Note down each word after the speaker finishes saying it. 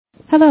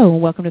Hello,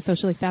 and welcome to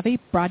Socially Savvy,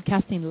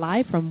 broadcasting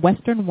live from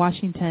Western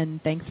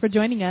Washington. Thanks for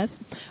joining us.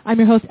 I'm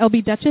your host,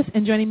 LB Duchess,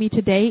 and joining me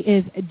today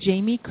is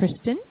Jamie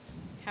Kristen.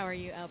 How are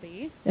you,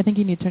 LB? I think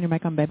you need to turn your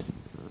mic on, babes.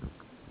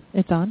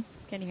 It's on.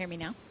 Can you hear me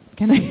now?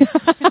 Can I?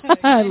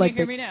 Can you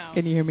hear me now?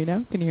 Can you hear me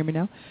now? Can you hear me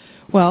now?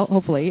 Well,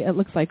 hopefully. It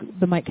looks like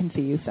the mic can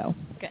see you, so.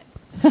 Good.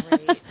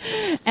 Great.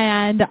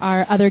 And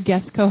our other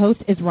guest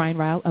co-host is Ryan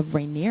Ryle of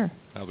Rainier.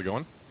 How's it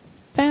going?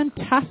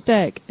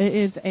 Fantastic. It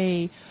is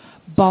a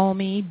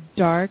balmy,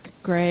 dark,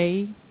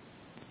 gray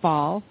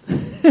fall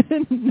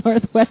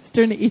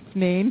northwestern East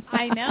Maine.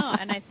 I know,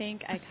 and I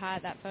think I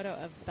caught that photo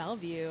of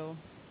Bellevue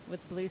with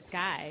blue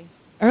sky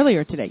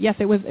earlier today. Yes,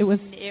 it was. It was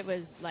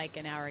like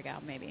an hour ago,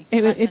 maybe.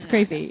 It's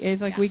crazy.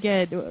 It's like we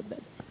get.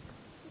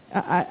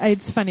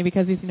 It's funny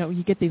because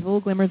you get these little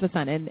glimmers of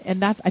sun,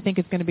 and that's, I think,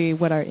 it's going to be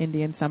what our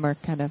Indian summer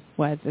kind of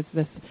was. It's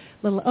this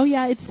little, oh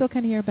yeah, it's still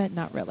kind of here, but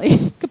not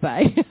really.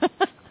 Goodbye.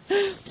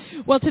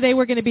 Well, today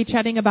we're going to be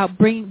chatting about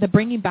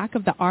bringing back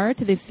of the R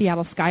to the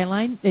Seattle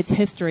skyline, its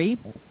history,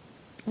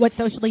 what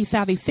socially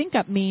savvy sync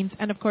up means,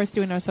 and of course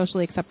doing our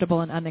socially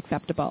acceptable and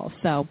unacceptable.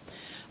 So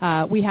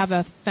we have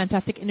a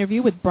fantastic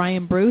interview with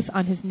Brian Bruce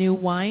on his new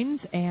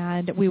wines,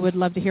 and we would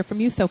love to hear from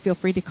you, so feel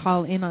free to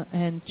call in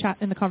and chat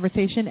in the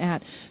conversation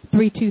at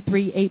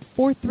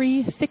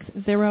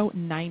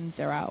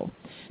 323-843-6090.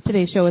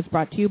 Today's show is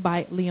brought to you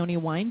by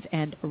Leone Wines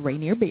and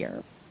Rainier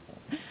Beer.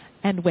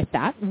 And with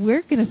that,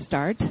 we're going to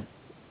start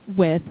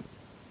with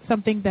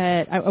something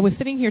that I was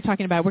sitting here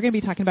talking about. We're going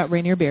to be talking about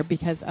Rainier Beer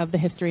because of the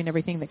history and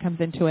everything that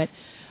comes into it.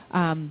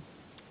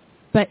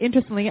 But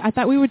interestingly, I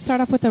thought we would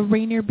start off with a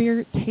Rainier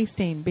Beer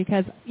tasting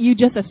because you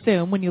just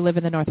assume when you live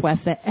in the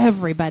Northwest that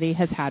everybody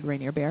has had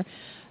Rainier Beer.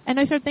 And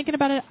I started thinking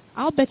about it.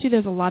 I'll bet you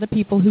there's a lot of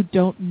people who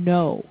don't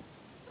know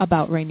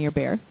about Rainier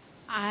Beer.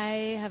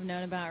 I have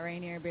known about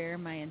Rainier Beer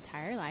my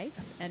entire life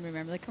and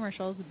remember the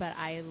commercials, but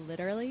I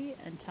literally,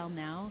 until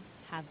now,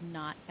 have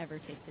not ever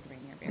tasted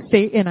Rainier Beer.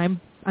 See, and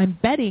I'm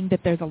betting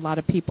that there's a lot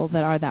of people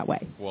that are that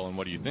way. Well, and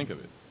what do you think of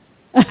it?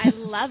 I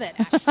love it,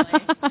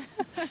 actually.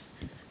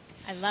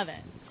 I love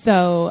it.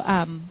 So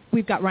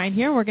we've got Ryan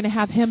here. We're going to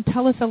have him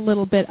tell us a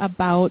little bit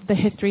about the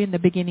history and the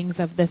beginnings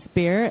of this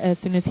beer as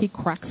soon as he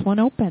cracks one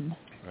open.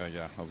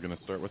 Yeah, I was going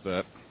to start with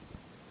that.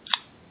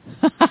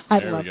 I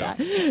love that.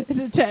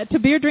 To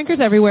beer drinkers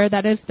everywhere,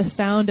 that is the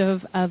sound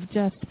of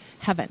just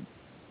heaven.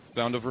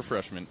 Sound of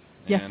refreshment.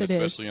 Yes, and it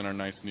is. Especially in our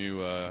nice new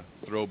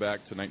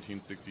throwback to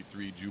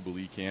 1963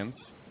 Jubilee cans.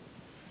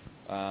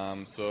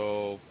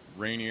 So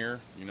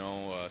Rainier,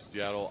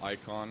 Seattle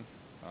icon.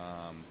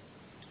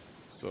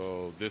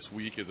 So this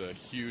week is a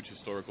huge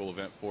historical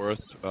event for us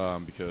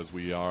because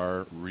we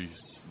are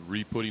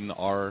re-putting the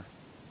R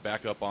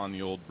back up on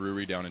the old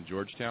brewery down in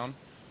Georgetown.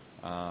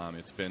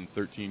 It's been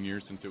 13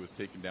 years since it was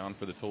taken down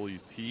for the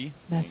Tully's Tea.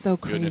 That's so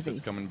crazy. Goodness,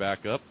 it's coming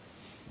back up.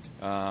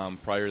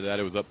 Prior to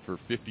that, it was up for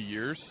 50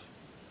 years.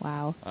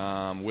 Wow.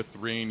 With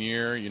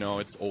Rainier,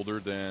 it's older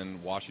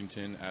than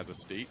Washington as a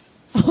state.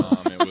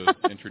 It was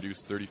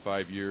introduced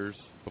 35 years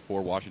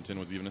before Washington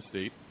was even a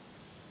state.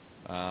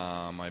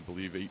 I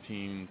believe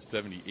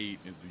 1878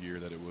 is the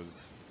year that it was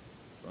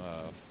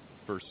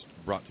first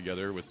brought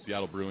together with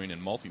Seattle Brewing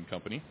and Malting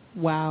Company.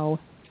 Wow.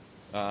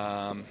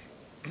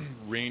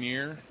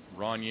 Rainier,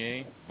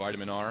 Rainier,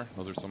 Vitamin R.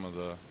 Those are some of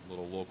the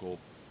little local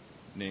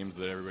names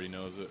that everybody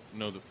knows it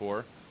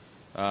for.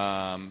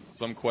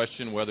 Some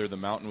question whether the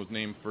mountain was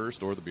named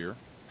first or the beer.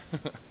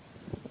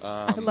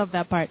 I love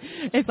that part.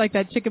 It's like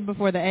that chicken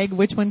before the egg,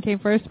 which one came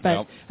first? But,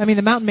 yep. I mean,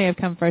 the mountain may have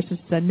come first.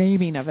 It's the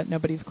naming of it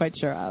nobody's quite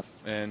sure of.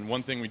 And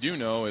one thing we do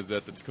know is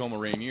that the Tacoma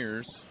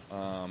Rainiers,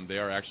 they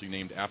are actually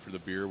named after the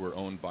beer, were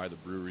owned by the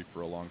brewery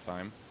for a long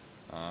time.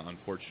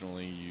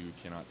 Unfortunately, you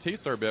cannot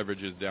taste our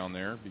beverages down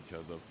there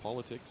because of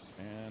politics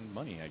and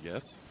money, I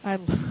guess.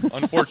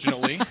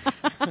 Unfortunately.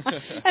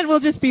 And we'll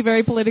just be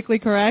very politically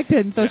correct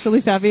and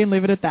socially savvy and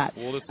leave it at that.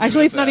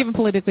 Actually, it's not even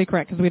politically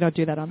correct because we don't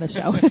do that on the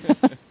show.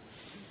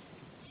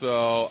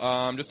 So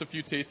just a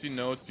few tasting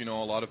notes. A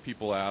lot of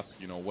people ask,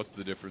 what's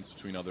the difference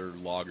between other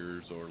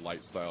lagers or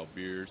light-style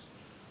beers?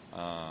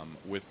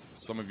 With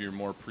some of your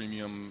more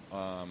premium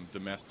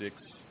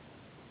domestics,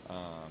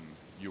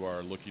 you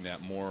are looking at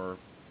more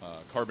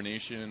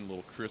carbonation, a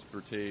little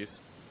crisper taste.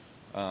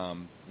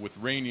 With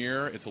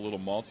Rainier, it's a little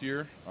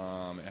maltier.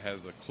 It has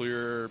a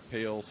clear,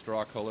 pale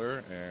straw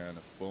color and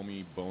a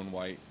foamy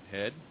bone-white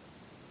head.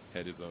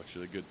 Head is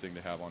actually a good thing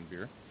to have on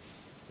beer.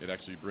 It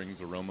actually brings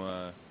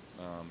aroma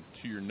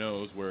to your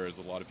nose, whereas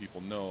a lot of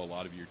people know a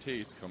lot of your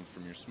taste comes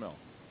from your smell.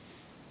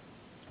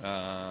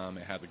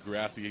 It has a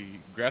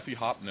grassy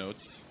hop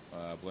notes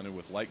blended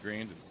with light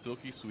grains and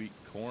silky sweet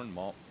corn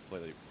malt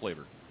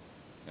flavor.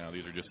 Now,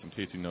 these are just some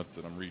tasting notes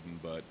that I'm reading,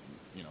 but,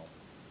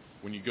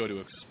 when you go to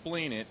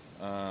explain it,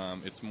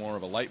 it's more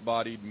of a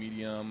light-bodied,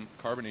 medium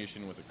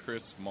carbonation with a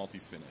crisp,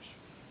 malty finish.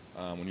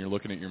 When you're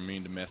looking at your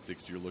main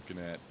domestics, you're looking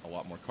at a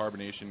lot more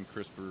carbonation,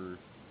 crisper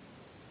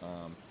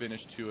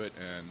finish to it,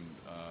 and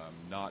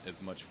not as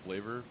much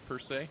flavor, per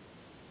se.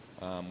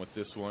 With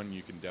this one,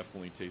 you can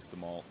definitely taste the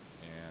malt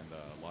and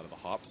a lot of the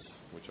hops,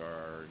 which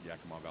are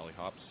Yakima Valley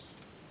hops.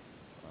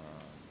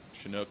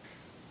 Chinook,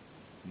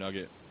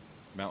 Nugget,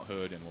 Mount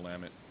Hood, and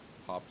Willamette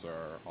hops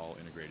are all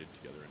integrated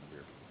together in the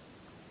beer.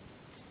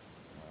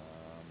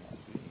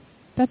 Let's see.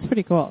 That's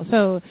pretty cool.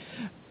 So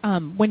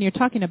when you're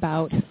talking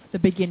about the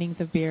beginnings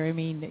of beer, I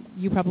mean,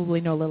 you probably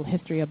know a little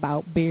history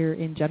about beer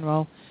in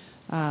general,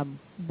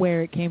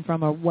 where it came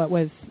from or what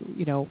was,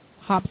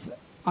 hops,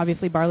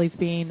 obviously barley's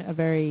being a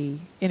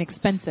very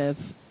inexpensive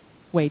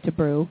way to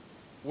brew.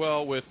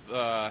 Well, with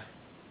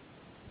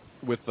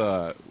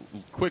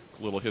quick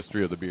little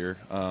history of the beer,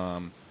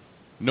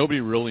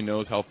 nobody really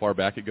knows how far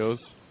back it goes.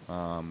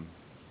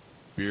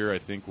 Beer, I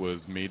think, was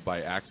made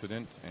by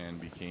accident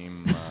and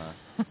became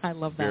I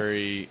love that.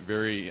 very,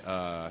 very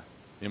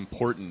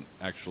important,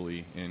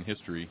 actually, in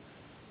history,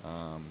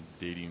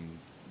 dating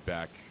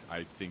back,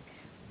 I think,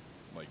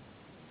 like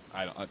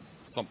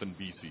something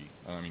BC.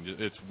 I mean,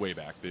 it's way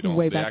back. They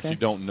actually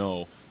don't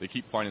know. They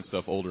keep finding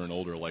stuff older and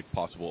older, like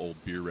possible old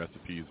beer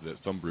recipes that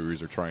some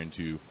breweries are trying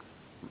to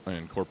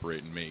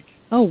incorporate and make.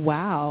 Oh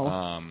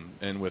wow!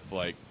 And with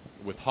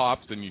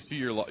hops, and you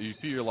see a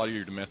lot of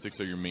your domestics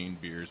are your main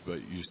beers, but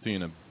you're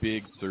seeing a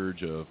big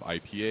surge of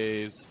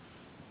IPAs,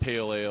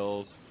 pale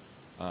ales.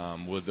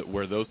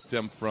 Where those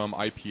stem from,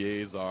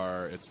 IPAs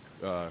are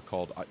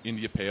called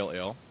India Pale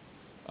Ale.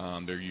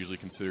 They're usually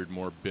considered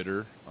more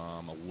bitter,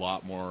 a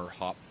lot more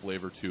hop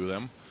flavor to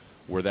them.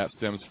 Where that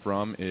stems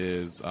from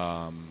is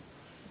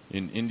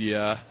in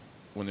India,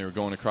 when they were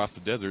going across the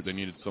desert, they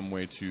needed some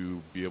way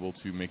to be able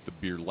to make the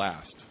beer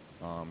last.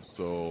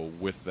 So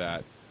with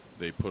that,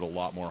 they put a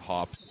lot more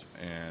hops,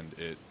 and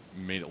it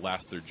made it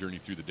last their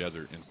journey through the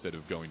desert instead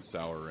of going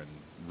sour and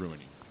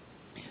ruining.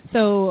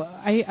 So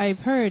I've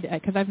heard,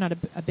 because I'm not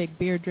a big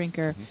beer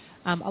drinker,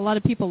 a lot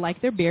of people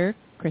like their beer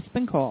crisp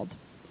and cold.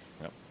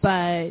 Yep.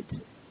 But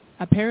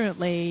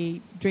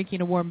apparently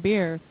drinking a warm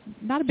beer,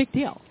 not a big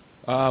deal.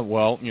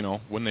 Well,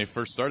 when they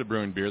first started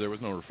brewing beer, there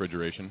was no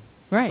refrigeration.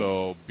 Right.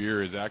 So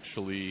beer is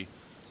actually,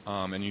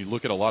 and you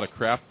look at a lot of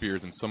craft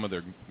beers and some of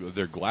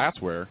their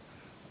glassware,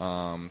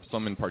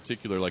 some in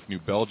particular, like New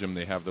Belgium,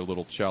 they have their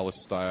little chalice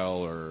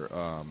style or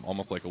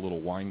almost like a little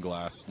wine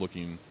glass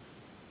looking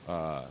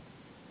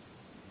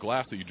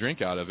glass that you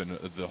drink out of, and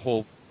the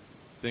whole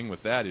thing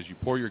with that is you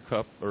pour your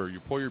cup or you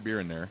pour your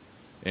beer in there,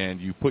 and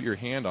you put your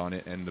hand on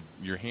it, and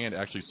your hand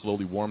actually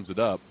slowly warms it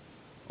up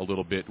a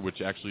little bit,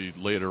 which actually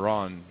later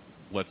on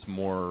lets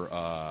more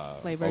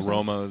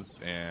aromas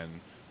and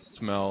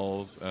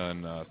smells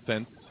and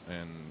scents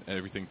and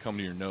everything come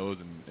to your nose,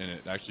 and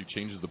it actually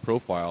changes the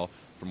profile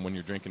from when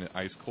you're drinking it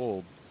ice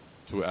cold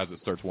to as it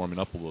starts warming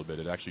up a little bit.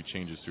 It actually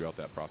changes throughout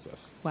that process.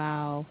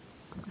 Wow.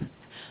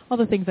 All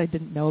the things I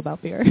didn't know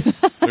about beer.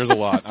 There's a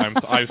lot.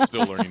 I'm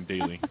still learning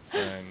daily,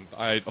 and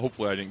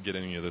hopefully I didn't get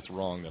any of this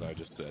wrong that I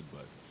just said.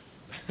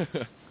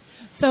 But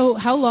so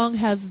how long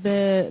has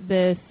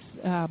this?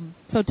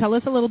 So tell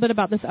us a little bit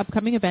about this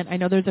upcoming event. I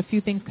know there's a few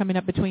things coming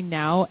up between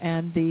now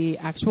and the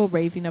actual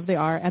raising of the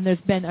R, and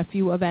there's been a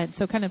few events.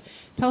 So kind of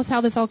tell us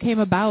how this all came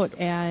about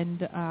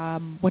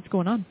and what's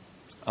going on.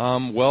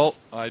 Well,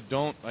 I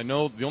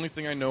know the only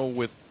thing I know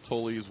with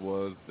Tully's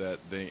was that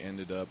they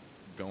ended up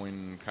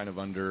going kind of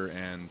under,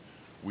 and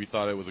we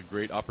thought it was a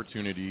great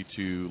opportunity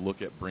to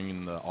look at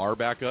bringing the R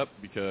back up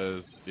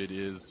because it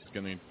is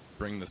going to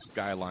bring the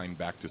skyline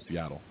back to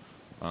Seattle.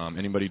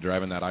 Anybody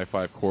driving that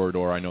I-5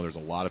 corridor, I know there's a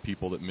lot of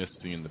people that miss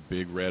seeing the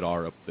big red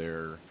R up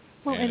there.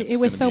 Well, and it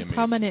was so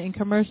prominent in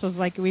commercials,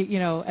 like we,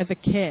 as a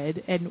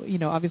kid,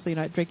 and obviously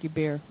you're not drinking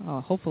beer,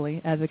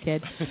 hopefully as a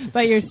kid,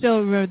 but you're still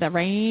remember that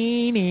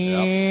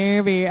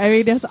Rainier beer. I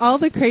mean, there's all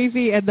the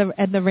crazy and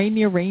the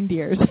Rainier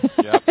reindeers.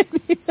 Yep.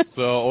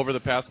 So over the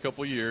past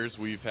couple of years,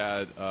 we've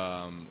had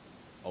a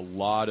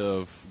lot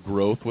of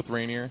growth with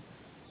Rainier.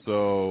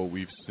 So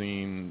we've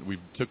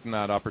taken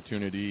that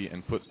opportunity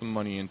and put some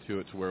money into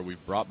it to where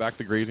we've brought back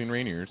the grazing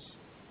Rainiers.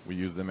 We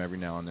use them every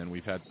now and then.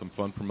 We've had some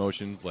fun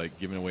promotions like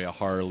giving away a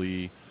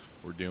Harley.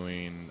 We're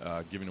doing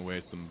giving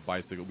away some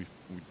bicycles. We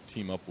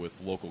team up with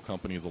local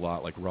companies a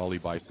lot, like Raleigh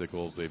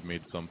Bicycles. They've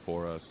made some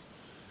for us.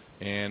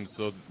 And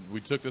so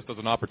we took this as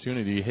an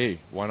opportunity. Hey,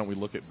 why don't we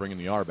look at bringing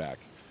the R back?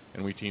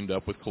 And we teamed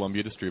up with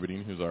Columbia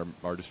Distributing, who's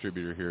our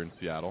distributor here in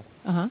Seattle.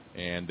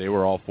 And they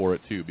were all for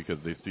it too because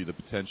they see the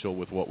potential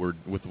with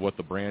what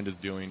the brand is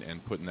doing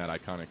and putting that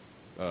iconic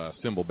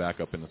symbol back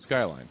up in the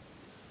skyline.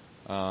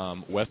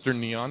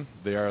 Western Neon,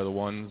 they are the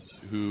ones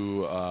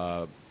who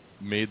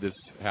made this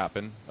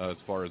happen as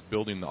far as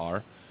building the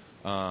R.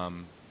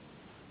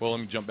 Well, let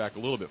me jump back a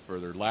little bit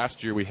further.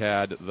 Last year we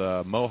had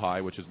the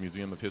MOHI, which is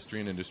Museum of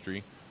History and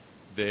Industry.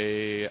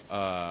 They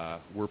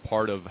were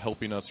part of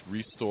helping us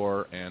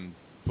restore and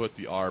put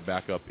the R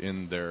back up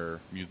in their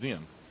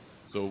museum.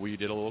 So we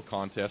did a little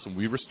contest, and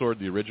we restored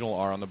the original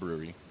R on the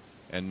brewery,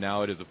 and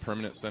now it is a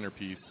permanent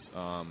centerpiece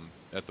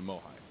at the MOHI.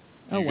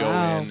 You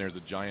go in, there's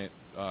a giant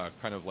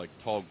kind of like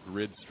tall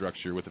grid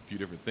structure with a few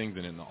different things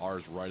in it, and the R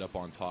is right up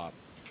on top.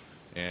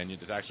 And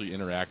it's actually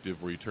interactive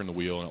where you turn the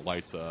wheel and it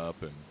lights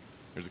up, and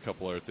there's a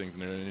couple other things in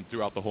there. And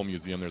throughout the whole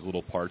museum, there's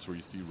little parts where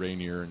you see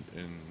Rainier, and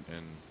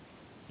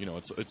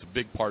it's a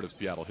big part of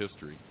Seattle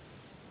history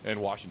and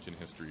Washington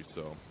history.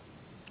 So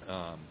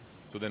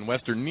So then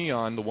Western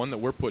Neon, the one that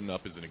we're putting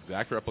up, is an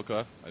exact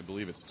replica. I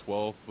believe it's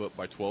 12 foot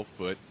by 12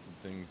 foot.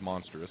 The thing's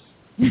monstrous.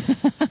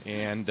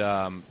 And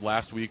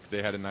last week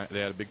they had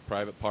a big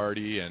private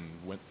party and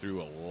went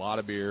through a lot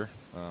of beer.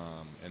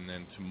 And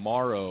then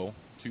tomorrow,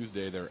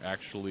 Tuesday, they're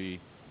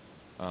actually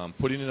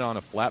putting it on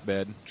a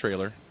flatbed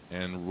trailer,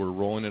 and we're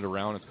rolling it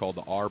around. It's called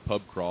the R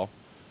Pub Crawl.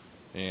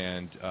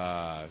 And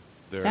that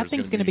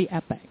thing's going to be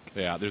epic.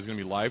 Yeah, there's going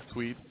to be live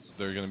tweets.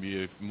 There are going to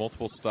be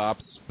multiple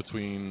stops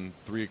between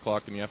 3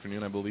 o'clock in the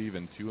afternoon, I believe,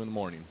 and 2 in the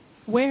morning.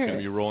 Where? It's going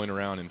to be rolling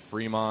around in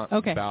Fremont,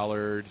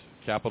 Ballard,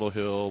 Capitol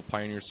Hill,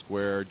 Pioneer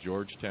Square,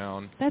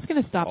 Georgetown. That's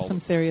going to stop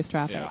some serious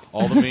traffic. Yeah,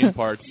 all the main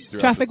parts.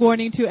 Traffic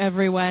warning to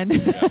everyone.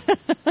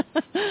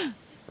 Yeah.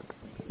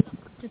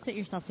 Just sit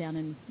yourself down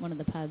in one of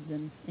the pubs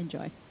and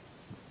enjoy.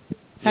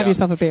 Have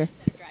yourself a beer.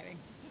 Driving.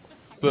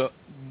 So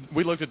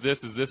we looked at this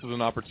as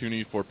an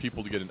opportunity for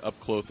people to get an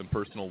up-close and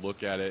personal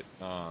look at it,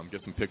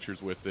 get some pictures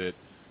with it,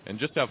 and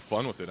just have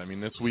fun with it. I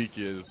mean, this week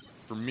is,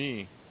 for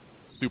me,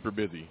 super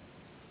busy.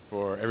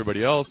 For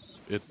everybody else,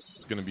 it's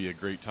going to be a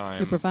great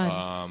time. Super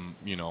fun.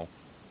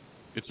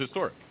 It's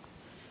historic.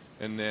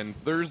 And then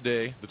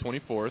Thursday, the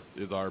 24th,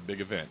 is our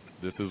big event.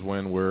 This is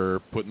when we're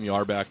putting the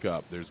R back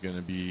up. There's going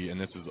to be,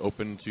 and this is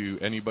open to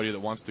anybody that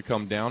wants to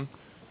come down.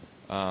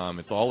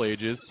 It's all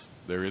ages.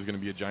 There is going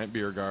to be a giant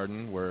beer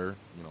garden where,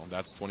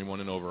 that's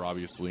 21 and over,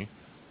 obviously.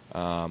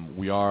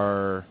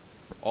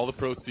 All the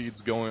proceeds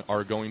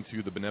are going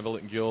to the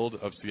Benevolent Guild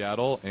of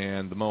Seattle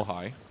and the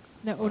Mohai.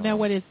 Now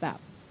what is that?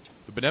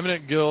 The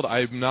Benevolent Guild,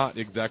 I'm not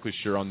exactly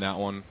sure on that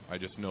one. I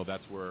just know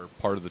that's where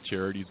part of the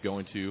charity's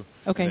going to.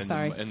 Okay, and then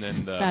sorry. And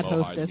then the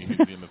Mohai, the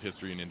Museum of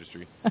History and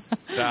Industry.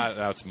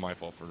 That's my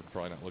fault for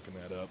probably not looking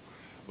that up.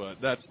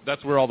 But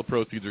that's where all the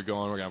proceeds are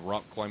going. We're going to have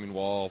rock climbing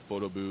wall,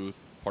 photo booth,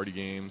 party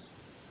games.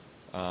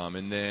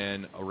 And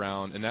then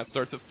and that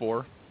starts at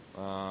 4.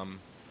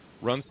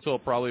 Runs till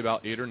probably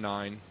about 8 or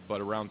 9,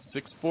 but around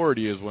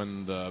 6:40 is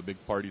when the big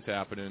party's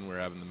happening. We're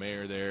having the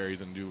mayor there. He's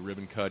going to do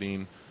ribbon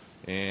cutting,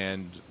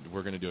 and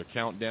we're going to do a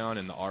countdown,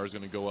 and the R is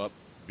going to go up,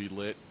 be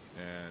lit,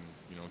 and,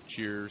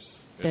 cheers.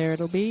 There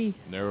it'll be.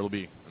 There it'll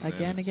be.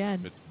 And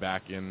again. It's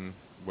back in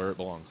where it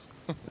belongs.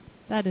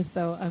 That is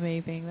so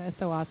amazing. That is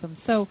so awesome.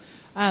 So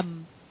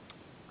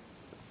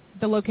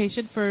the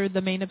location for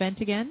the main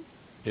event again?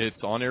 It's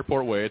on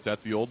Airport Way. It's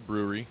at the old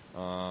brewery.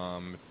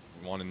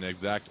 If you want an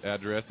exact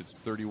address, it's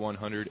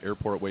 3100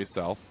 Airport Way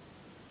South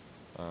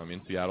in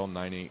Seattle,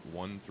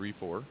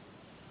 98134,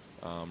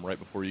 right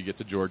before you get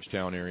to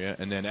Georgetown area.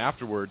 And then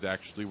afterwards,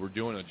 actually, we're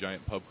doing a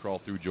giant pub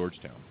crawl through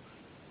Georgetown.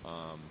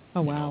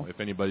 Oh, wow. If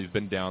anybody's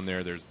been down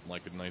there, there's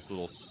like a nice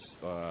little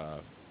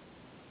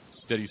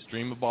steady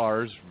stream of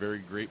bars, very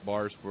great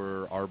bars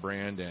for our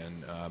brand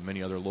and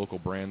many other local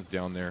brands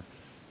down there.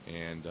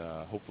 And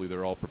hopefully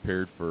they're all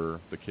prepared for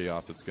the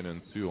chaos that's going to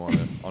ensue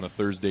on a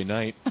Thursday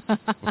night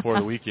before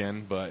the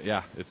weekend. But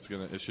yeah, it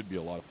should be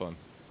a lot of fun.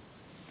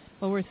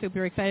 Well, we're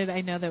super excited.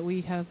 I know that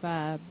we have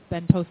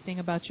been posting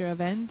about your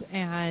event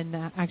and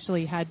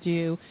actually had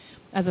you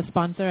as a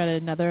sponsor at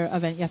another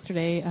event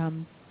yesterday.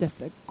 Just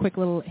a quick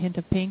little hint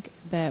of pink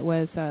that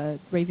was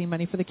raising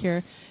money for the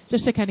cure,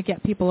 just to kind of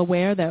get people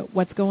aware that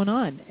what's going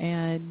on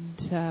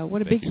and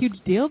what a big, huge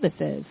deal this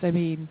is. I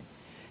mean,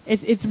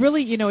 it's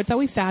really, it's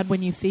always sad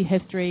when you see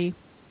history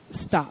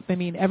stop. I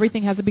mean,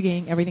 everything has a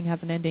beginning, everything has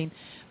an ending.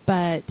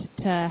 But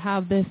to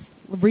have this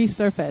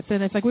resurface,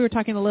 and it's like we were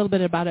talking a little bit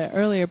about it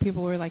earlier,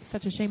 people were like,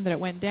 such a shame that it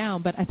went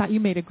down. But I thought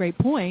you made a great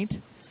point.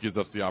 Gives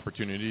us the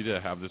opportunity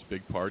to have this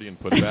big party and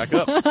put it back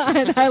up.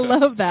 And I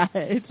love that.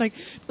 It's like,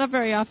 it's not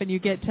very often you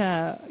get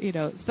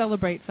to,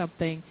 celebrate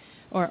something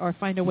or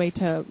find a way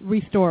to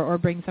restore or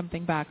bring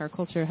something back. Our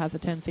culture has a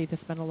tendency to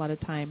spend a lot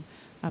of time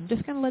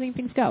just kind of letting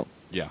things go.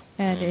 Yeah.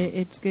 And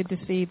it's good to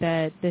see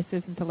that this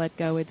isn't to let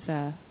go. It's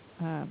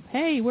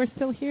hey, we're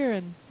still here,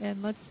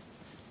 and let's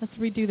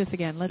redo this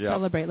again. Let's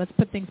celebrate. Let's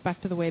put things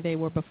back to the way they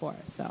were before.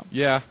 So.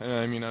 Yeah,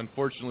 I mean,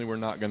 unfortunately, we're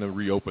not going to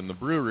reopen the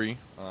brewery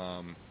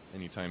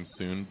anytime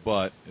soon,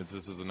 but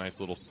this is a nice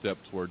little step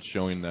towards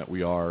showing that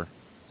we are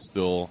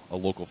still a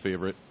local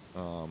favorite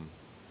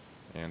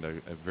and a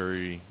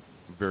very,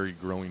 very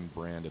growing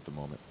brand at the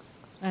moment.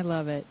 I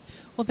love it.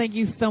 Well, thank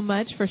you so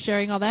much for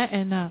sharing all that,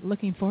 and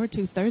looking forward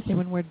to Thursday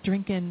when we're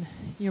drinking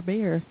your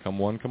beer. Come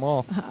one, come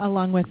all.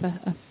 Along with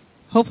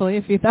hopefully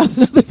a few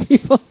thousand other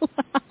people.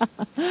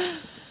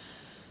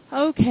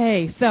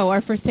 Okay, so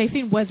our first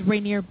tasting was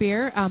Rainier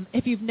Beer.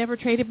 If you've never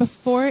tried it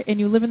before and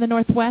you live in the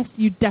Northwest,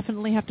 you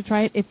definitely have to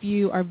try it. If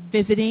you are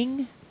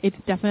visiting, it's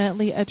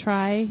definitely a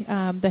try.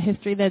 The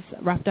history that's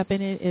wrapped up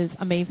in it is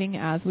amazing,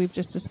 as we've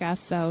just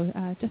discussed. So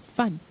just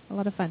fun, a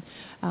lot of fun.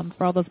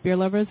 For all those beer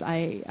lovers,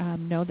 I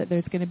know that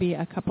there's going to be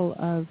a couple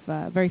of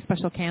very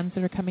special cans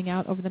that are coming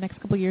out over the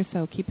next couple of years,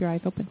 so keep your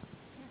eyes open.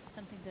 Yeah,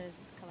 something to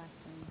collect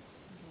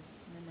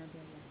and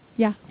memorabilia.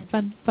 Yeah,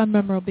 fun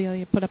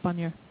memorabilia put up on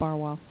your bar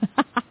wall.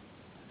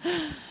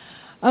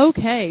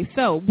 Okay,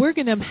 so we're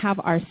going to have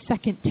our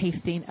second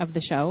tasting of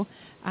the show.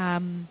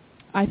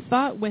 I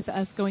thought with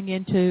us going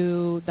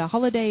into the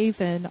holidays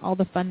and all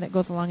the fun that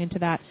goes along into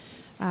that,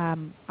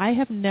 I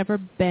have never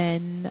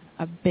been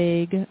a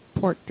big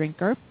port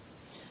drinker,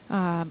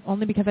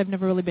 only because I've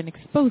never really been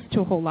exposed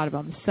to a whole lot of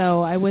them.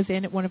 So I was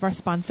in at one of our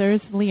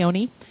sponsors,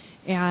 Leone,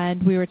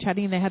 and we were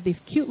chatting, and they had these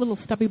cute little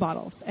stubby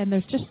bottles. And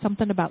there's just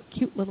something about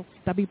cute little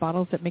stubby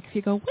bottles that makes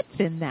you go, what's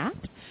in that?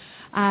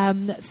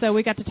 So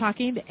we got to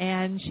talking,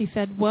 and she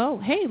said, well,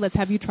 hey, let's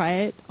have you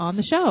try it on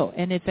the show.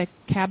 And it's a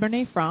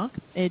Cabernet Franc.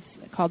 It's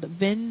called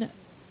Vin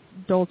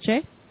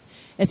Dolce.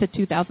 It's a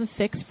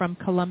 2006 from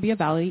Columbia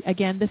Valley.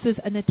 Again, this is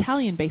an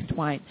Italian-based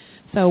wine.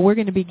 So we're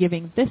going to be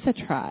giving this a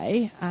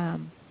try.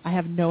 I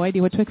have no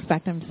idea what to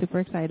expect. I'm super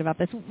excited about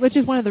this, which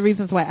is one of the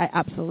reasons why I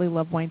absolutely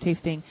love wine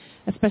tasting,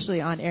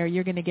 especially on air.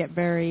 You're going to get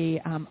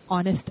very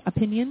honest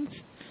opinions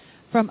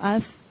from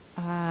us.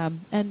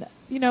 And,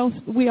 you know,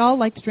 we all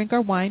like to drink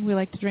our wine. We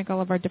like to drink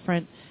all of our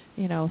different,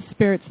 you know,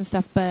 spirits and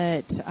stuff,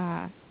 but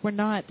we're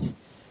not,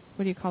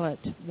 what do you call it,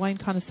 wine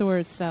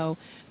connoisseurs. So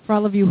for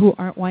all of you who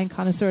aren't wine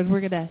connoisseurs,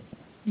 we're going to,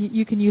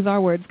 you can use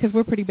our words because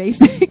we're pretty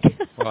basic.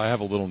 Well, I have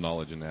a little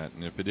knowledge in that.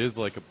 And if it is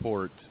like a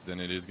port, then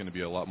it is going to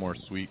be a lot more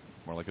sweet,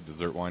 more like a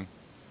dessert wine.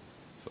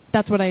 So.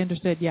 That's what I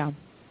understood, yeah.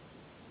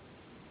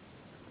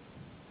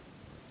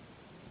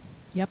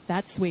 Yep,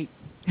 that's sweet.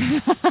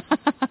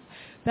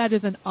 That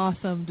is an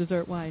awesome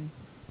dessert wine.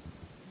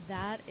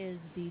 That is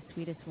the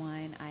sweetest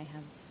wine I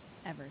have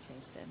ever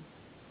tasted.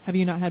 Have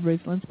you not had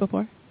Rieslings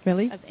before?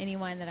 Really? Of any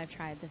wine that I've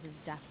tried, this is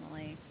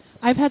definitely...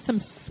 I've had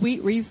some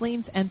sweet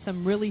Rieslings and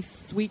some really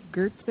sweet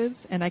Gewürzes,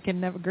 and I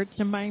can never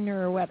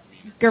Gewürztraminer or what?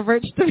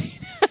 Gewürztraminer.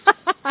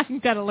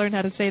 I've got to learn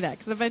how to say that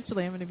because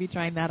eventually I'm going to be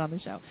trying that on the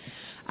show.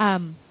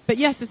 But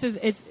yes,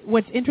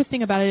 what's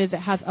interesting about it is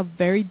it has a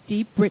very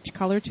deep, rich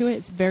color to it.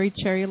 It's very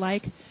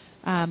cherry-like.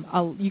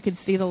 You can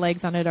see the legs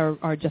on it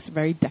are just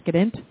very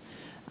decadent.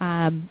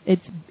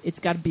 It's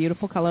got a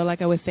beautiful color,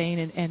 like I was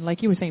saying, and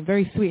like you were saying,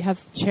 very sweet. It has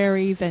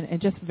cherries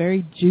and just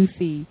very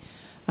juicy.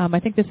 I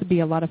think this would be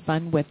a lot of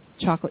fun with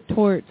chocolate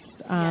torts,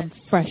 yes.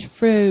 Fresh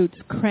fruits,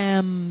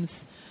 cremes,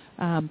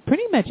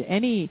 pretty much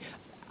any.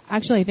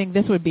 Actually, I think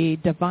this would be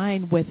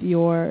divine with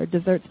your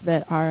desserts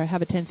that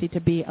have a tendency to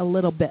be a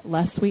little bit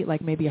less sweet,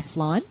 like maybe a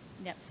flan.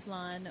 Yep,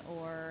 flan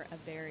or a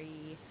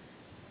very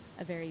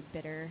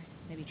bitter,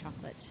 maybe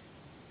chocolate.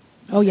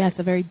 Oh yes,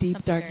 a very deep,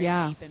 something dark, very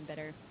yeah. Deep and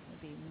bitter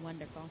would be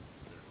wonderful.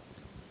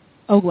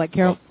 Oh, like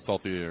Carol.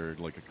 Salty or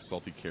like a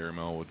salty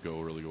caramel would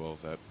go really well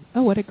with that.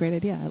 Oh, what a great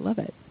idea! I love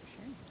it.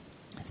 Sure.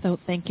 So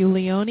thank you,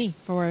 Leone,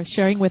 for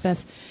sharing with us.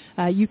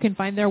 You can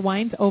find their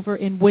wines over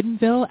in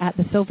Woodinville at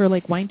the Silver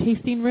Lake Wine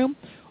Tasting Room,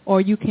 or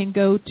you can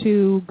go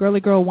to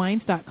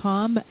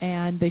girlygirlwines.com,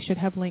 and they should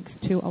have links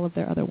to all of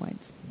their other wines.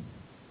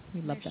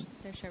 We love them.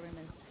 Their showroom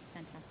is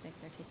fantastic,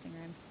 their tasting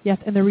room. Yes,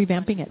 and they're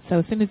revamping it. So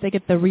as soon as they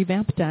get the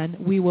revamp done,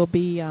 we will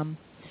be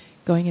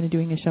going in and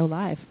doing a show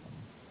live.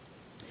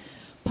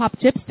 Pop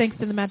Chips, thanks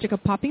to the magic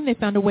of popping, they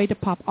found a way to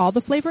pop all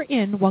the flavor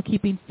in while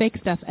keeping fake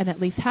stuff and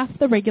at least half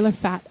the regular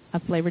fat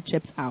of flavored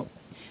chips out.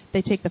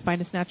 They take the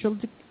finest natural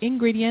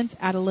ingredients,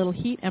 add a little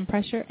heat and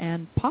pressure,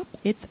 and pop,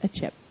 it's a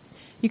chip.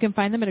 You can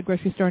find them at a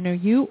grocery store near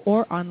you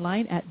or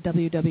online at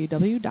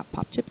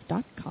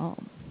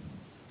www.popchips.com.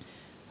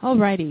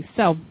 Alrighty,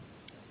 so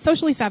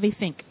Socially Savvy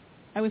Sync.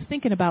 I was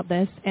thinking about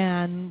this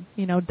and,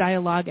 you know,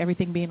 dialogue,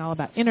 everything being all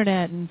about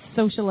internet and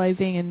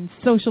socializing and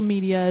social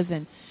medias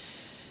and,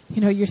 you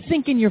know, you're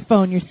syncing your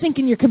phone, you're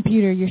syncing your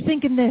computer, you're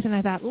syncing this, and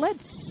I thought, let's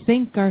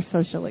sync our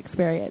social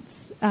experience.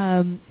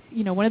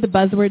 You know, one of the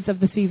buzzwords of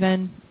the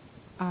season,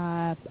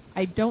 I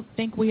don't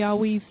think we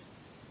always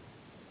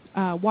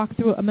walk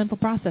through a mental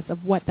process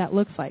of what that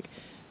looks like.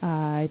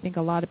 I think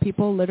a lot of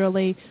people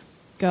literally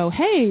go,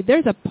 hey,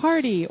 there's a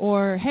party,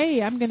 or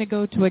hey, I'm going to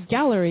go to a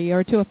gallery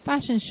or to a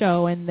fashion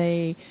show, and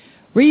they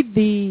read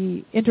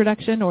the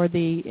introduction or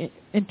the,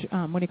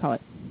 what do you call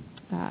it,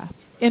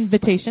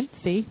 invitation.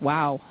 See,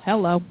 wow,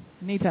 hello,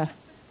 I need to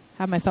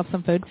have myself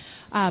some food.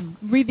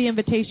 Read the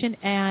invitation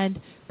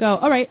and go,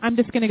 all right, I'm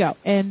just going to go.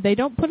 And they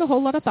don't put a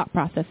whole lot of thought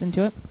process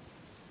into it.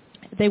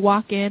 They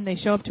walk in, they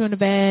show up to an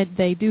event,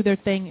 they do their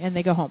thing, and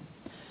they go home.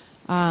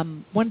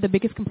 One of the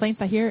biggest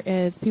complaints I hear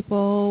is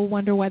people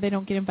wonder why they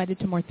don't get invited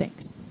to more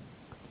things.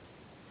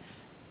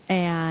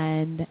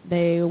 And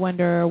they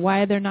wonder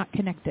why they're not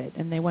connected,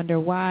 and they wonder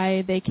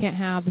why they can't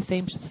have the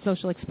same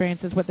social experience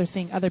as what they're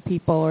seeing other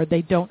people, or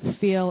they don't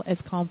feel as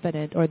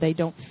confident, or they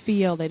don't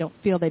feel.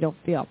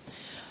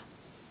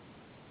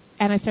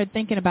 And I started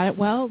thinking about it,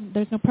 well,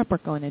 there's no prep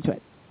work going into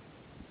it.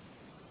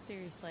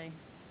 Seriously.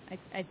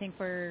 I think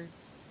we're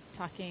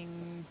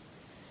talking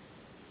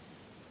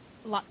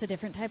lots of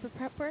different type of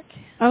prep work.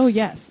 Oh,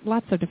 yes,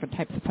 lots of different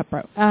types of prep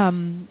work.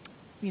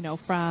 You know,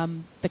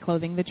 from the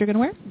clothing that you're going to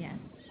wear. Yes.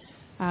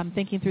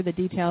 Thinking through the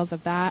details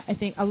of that. I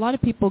think a lot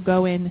of people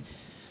go in.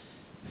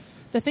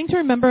 The thing to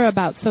remember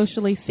about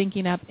socially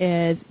syncing up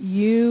is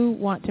you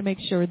want to make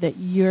sure that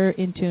you're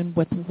in tune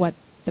with what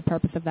the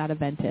purpose of that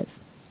event is.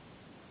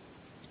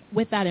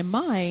 With that in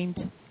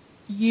mind,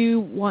 you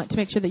want to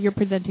make sure that you're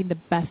presenting the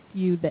best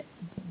you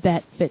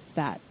that fits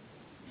that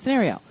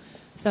scenario.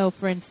 So,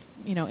 for instance,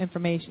 you know,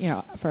 information. You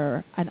know,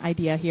 for an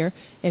idea here.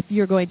 If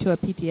you're going to a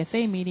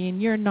PTSA meeting,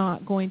 you're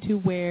not going to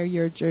wear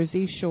your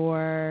Jersey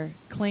Shore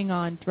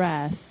Klingon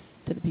dress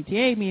to the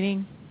PTA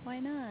meeting. Why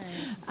not?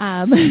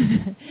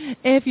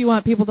 If you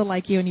want people to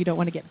like you and you don't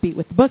want to get beat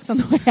with the books on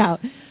the way out.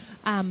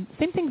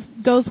 Same thing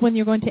goes when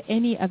you're going to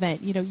any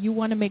event. You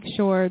want to make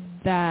sure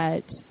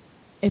that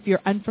if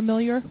you're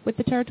unfamiliar with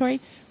the territory,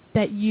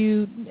 that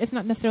it's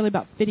not necessarily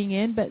about fitting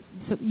in, but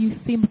so you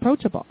seem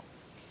approachable.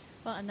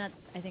 Well, and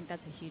I think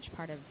that's a huge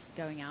part of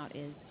going out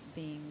is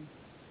being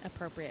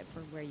appropriate for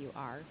where you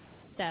are.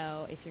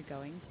 So if you're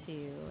going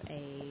to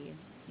a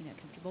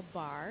comfortable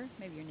bar,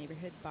 maybe your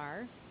neighborhood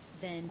bar,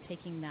 then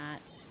taking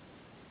that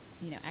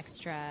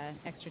extra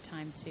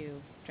time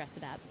to dress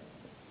it up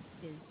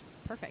is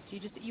perfect.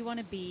 You want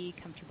to be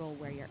comfortable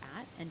where you're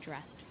at and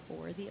dressed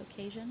for the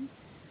occasion.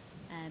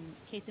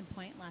 Case in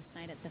point, last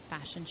night at the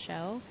fashion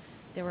show,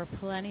 there were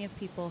plenty of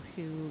people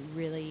who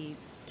really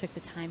took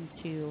the time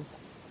to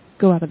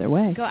go out of their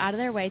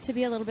way to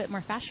be a little bit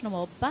more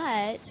fashionable,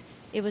 but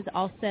it was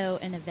also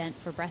an event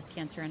for breast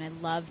cancer, and I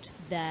loved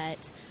that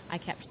I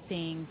kept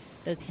seeing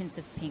those hints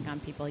of pink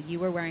on people. You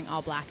were wearing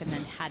all black and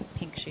then had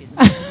pink shoes.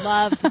 And I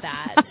loved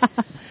that.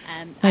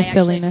 And I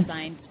actually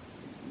designed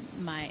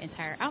my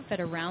entire outfit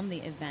around the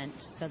event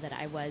so that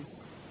I was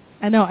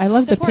I know. I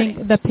love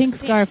the pink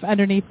scarf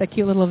underneath the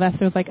cute little vest.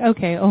 It was like,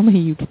 okay, only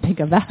you could think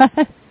of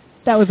that.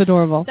 That was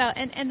adorable. So,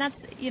 and that's,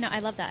 I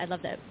love that. I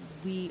love that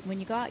when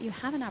you go out, you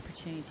have an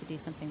opportunity to do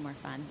something more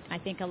fun. I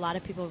think a lot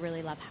of people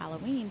really love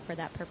Halloween for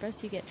that purpose.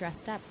 You get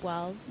dressed up.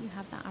 Well, you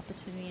have that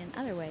opportunity in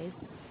other ways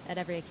at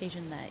every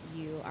occasion that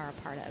you are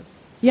a part of.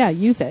 Yeah,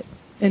 use it.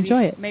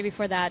 Enjoy it. Maybe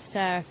for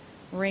that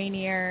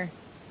Rainier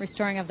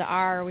Restoring of the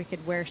R, we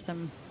could wear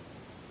something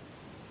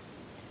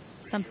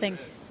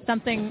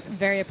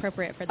very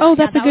appropriate for that. Oh,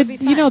 that's a good.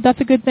 That's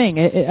a good thing.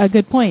 A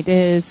good point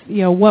is,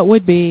 what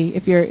would be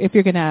if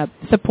you're going to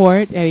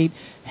support a.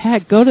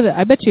 Heck, go to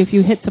I bet you if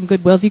you hit some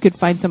Goodwills, you could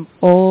find some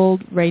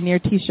old Rainier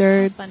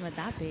T-shirts. How fun would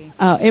that be?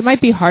 It might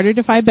be harder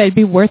to find, but it'd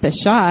be worth a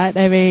shot.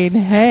 I mean,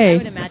 hey. I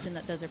would imagine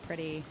that those are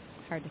pretty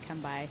hard to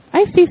come by.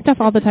 I see stuff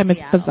all the time.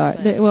 It's bizarre.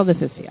 Well, this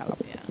is Seattle.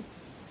 Yeah.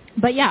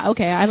 But yeah,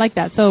 okay, I like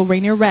that. So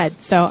Rainier Red.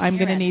 So I'm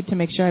going to need to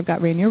make sure I've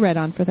got Rainier Red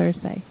on for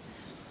Thursday.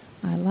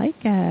 I like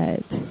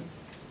it.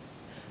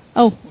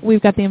 Oh,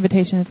 we've got the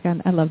invitation. It's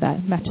gone. I love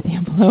that. Match the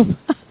envelope.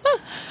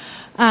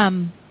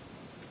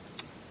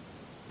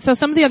 So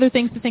some of the other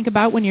things to think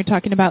about when you're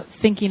talking about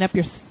syncing up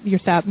your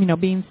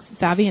being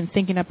savvy and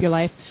syncing up your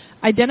life.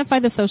 Identify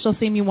the social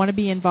scene you want to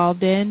be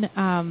involved in.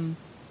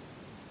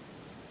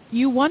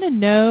 You want to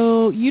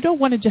know, you don't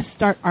want to just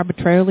start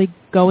arbitrarily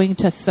going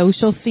to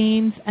social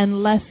scenes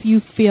unless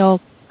you feel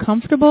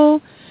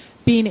comfortable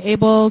being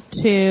able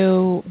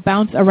to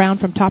bounce around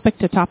from topic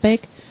to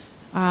topic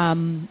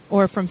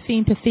or from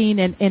scene to scene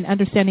and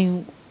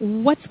understanding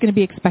what's going to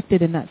be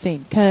expected in that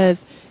scene. Because,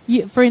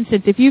 for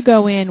instance, if you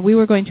go in, we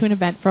were going to an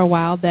event for a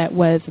while that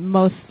was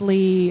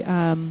mostly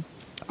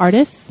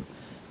artists,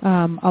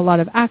 a lot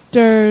of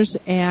actors,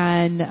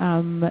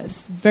 and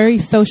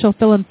very social,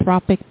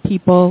 philanthropic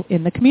people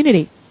in the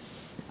community.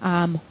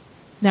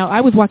 Now,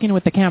 I was walking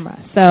with the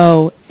camera,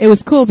 so it was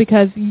cool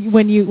because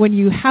when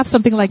you have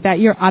something like that,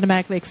 you're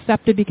automatically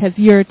accepted because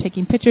you're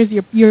taking pictures,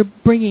 you're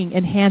bringing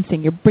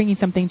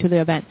something to the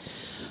event.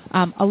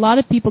 A lot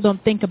of people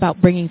don't think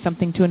about bringing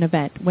something to an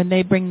event. When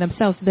they bring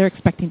themselves, they're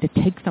expecting to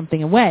take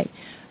something away.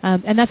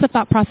 And that's a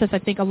thought process I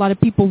think a lot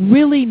of people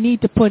really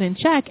need to put in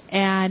check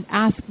and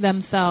ask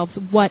themselves,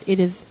 what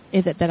is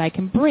it that I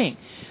can bring?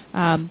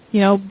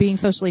 Being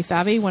socially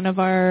savvy, one of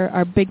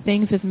our big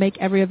things is make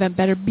every event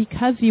better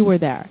because you were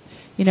there.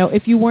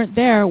 If you weren't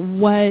there,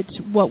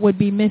 what would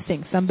be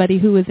missing? Somebody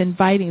who was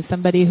inviting,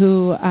 somebody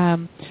who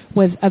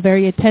was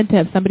very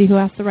attentive, somebody who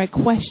asked the right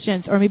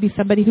questions, or maybe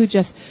somebody who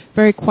just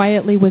very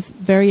quietly was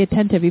very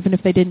attentive, even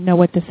if they didn't know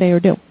what to say or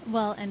do.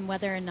 Well, and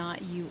whether or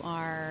not you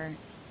are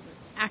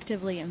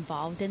actively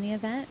involved in the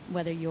event,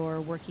 whether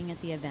you're working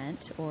at the event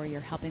or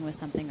you're helping with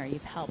something or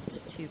you've helped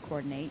to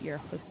coordinate, you're a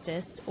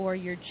hostess, or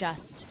you're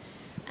just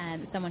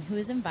someone who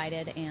is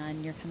invited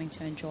and you're coming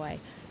to enjoy,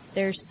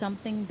 there's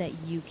something that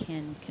you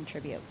can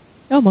contribute.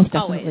 Oh, most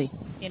definitely.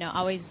 Always,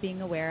 always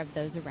being aware of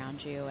those around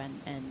you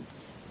and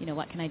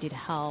what can I do to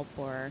help,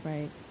 or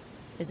right.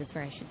 Is this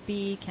where I should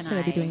be? Should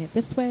I be doing it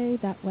this way,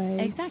 that way?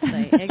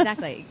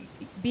 Exactly.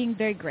 Being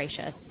very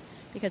gracious,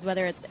 because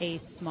whether it's a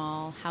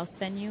small house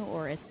venue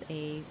or it's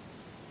a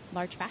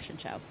large fashion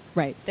show,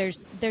 right?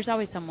 There's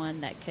always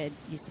someone that could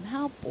use some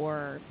help,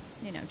 or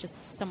just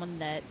someone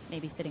that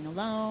may be sitting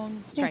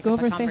alone, strike up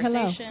a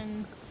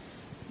conversation.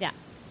 Yeah.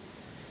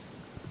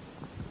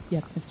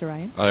 Yes, Mr.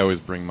 Ryan? I always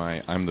bring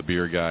I'm the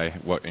beer guy.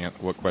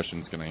 What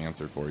questions can I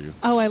answer for you?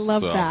 Oh, I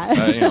love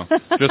that.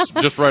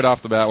 Just right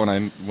off the bat,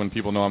 when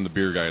people know I'm the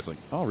beer guy, it's like,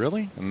 oh,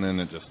 really? And then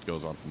it just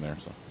goes on from there.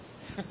 So.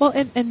 Well,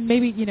 and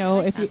maybe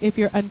if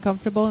you're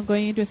uncomfortable and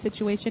going into a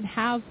situation,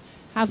 have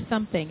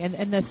something.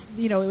 And this,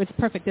 it was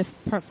perfect. This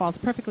falls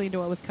perfectly into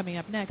what was coming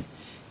up next.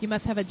 You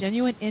must have a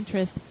genuine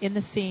interest in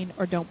the scene,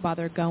 or don't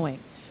bother going.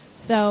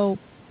 So,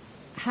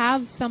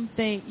 have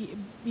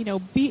something,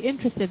 be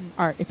interested in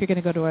art if you're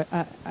going to go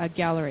to a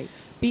gallery.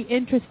 Be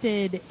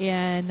interested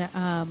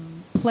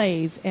in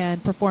plays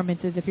and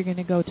performances if you're going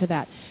to go to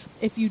that.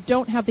 If you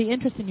don't have the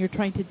interest and you're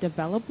trying to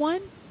develop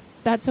one,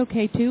 that's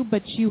okay too,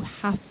 but you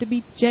have to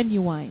be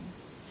genuine.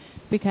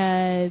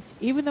 Because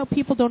even though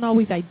people don't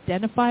always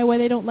identify why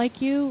they don't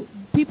like you,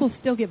 people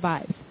still get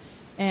vibes.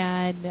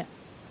 And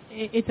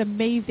it's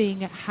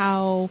amazing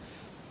how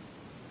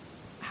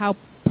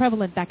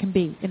prevalent that can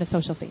be in a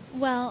social scene.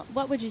 Well,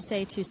 what would you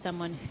say to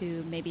someone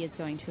who maybe is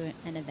going to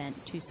an event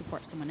to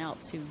support someone else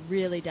who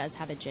really does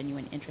have a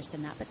genuine interest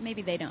in that, but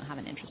maybe they don't have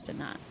an interest in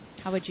that?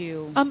 How would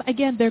you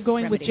again, they're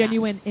going with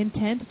genuine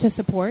intent to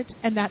support,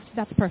 and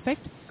that's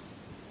perfect.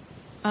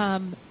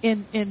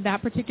 In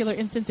that particular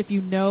instance, if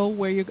you know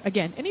where you're,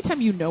 again,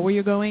 anytime you know where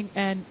you're going,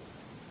 and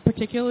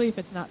particularly if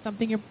it's not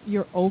something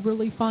you're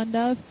overly fond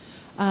of,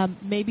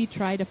 maybe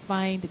try to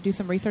do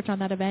some research on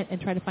that event and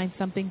try to find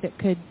something that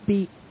could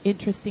be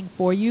interesting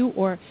for you,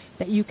 or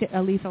that you could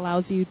at least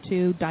allows you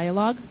to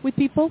dialogue with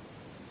people.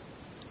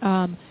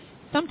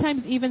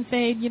 Sometimes even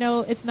saying,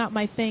 it's not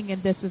my thing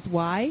and this is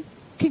why,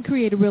 can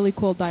create a really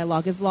cool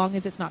dialogue, as long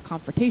as it's not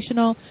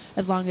confrontational,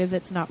 as long as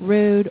it's not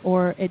rude,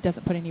 or it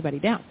doesn't put anybody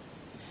down.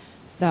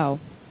 So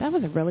that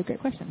was a really great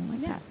question. I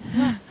like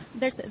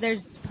that. There's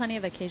plenty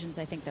of occasions,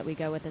 I think, that we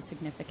go with a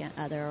significant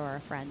other or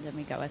a friend, and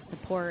we go as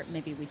support.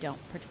 Maybe we don't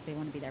particularly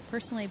want to be there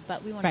personally,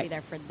 but we want to be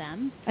there for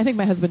them. I think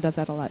my husband does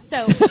that a lot.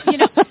 So,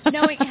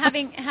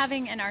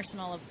 having an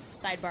arsenal of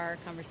sidebar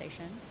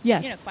conversation,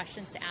 yes.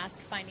 Questions to ask,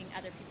 finding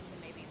other people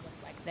who maybe look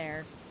like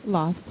they're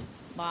lost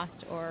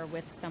or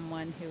with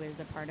someone who is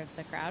a part of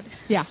the crowd.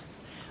 Yeah.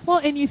 Well,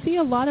 and you see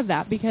a lot of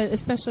that, because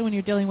especially when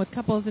you're dealing with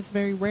couples, it's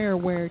very rare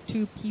where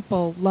two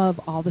people love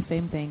all the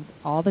same things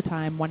all the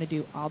time, want to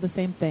do all the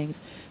same things.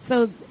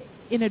 So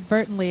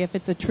inadvertently, if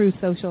it's a true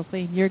social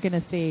scene, you're going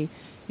to see,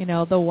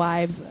 the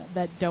wives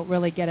that don't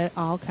really get it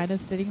all kind of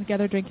sitting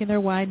together, drinking their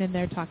wine, and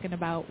they're talking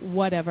about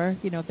whatever,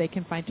 they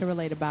can find to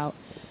relate about.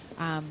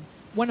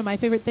 One of my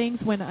favorite things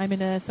when I'm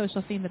in a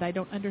social scene that I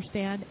don't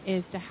understand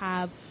is to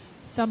have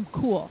some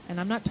cool, and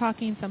I'm not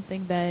talking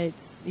something that's,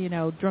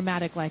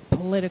 dramatic like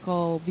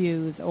political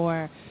views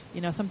or,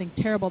 something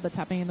terrible that's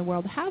happening in the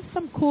world. Have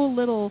some cool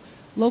little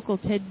local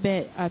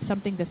tidbit of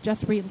something that's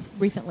just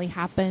recently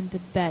happened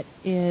that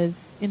is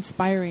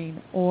inspiring,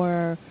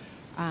 or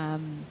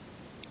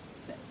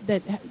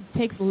that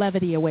takes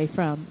levity away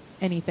from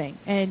anything.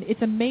 And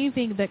it's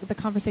amazing the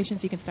conversations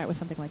you can start with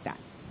something like that.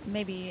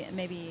 Maybe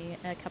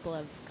a couple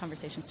of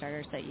conversation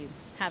starters that you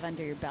have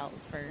under your belt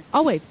for...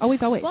 Always.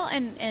 Well,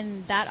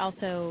 and that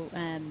also...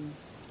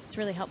 it's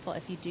really helpful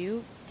if you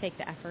do take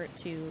the effort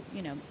to,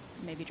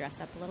 maybe dress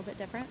up a little bit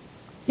different.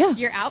 Yeah.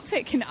 Your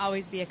outfit can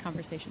always be a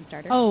conversation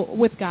starter. Oh,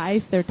 with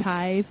guys, their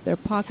ties, their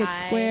pocket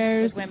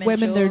squares.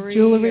 Women their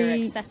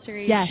jewelry.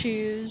 Accessories, yes.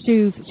 Shoes.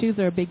 Shoes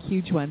are a big,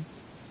 huge one.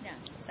 Yeah.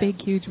 So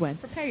big, huge one.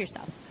 Prepare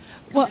yourself.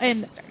 Well,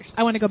 and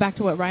I want to go back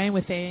to what Ryan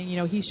was saying.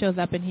 He shows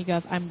up and he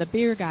goes, I'm the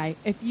beer guy.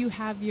 If you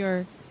have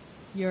your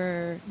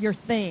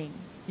thing,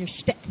 your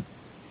shtick,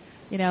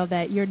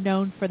 that you're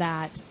known for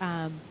that.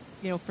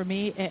 For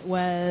me, it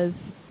was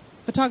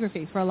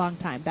photography for a long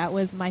time. That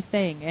was my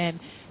thing. And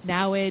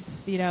now it's,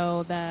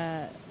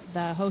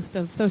 the host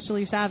of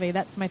Socially Savvy.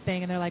 That's my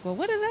thing. And they're like, well,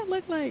 what does that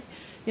look like?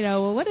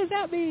 Well, what does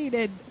that mean?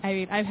 And I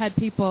mean, I've had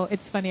people,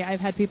 it's funny, I've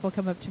had people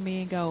come up to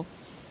me and go,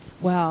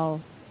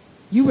 well,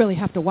 you really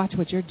have to watch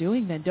what you're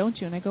doing then, don't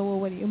you? And I go, well,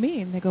 what do you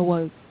mean? And they go,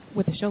 well,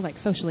 with a show like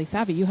Socially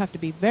Savvy, you have to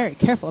be very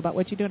careful about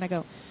what you do. And I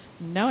go,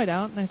 no, I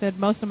don't. And I said,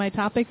 most of my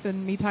topics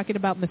and me talking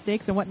about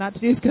mistakes and what not to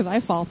do is because I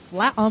fall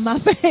flat on my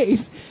face.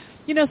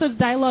 So it's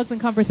dialogues and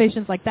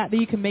conversations like that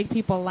you can make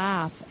people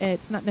laugh.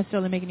 It's not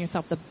necessarily making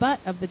yourself the butt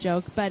of the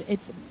joke, but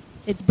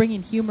it's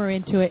bringing humor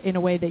into it in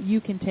a way that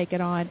you can take it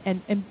on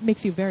and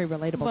makes you very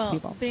relatable to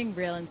people. Being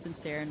real and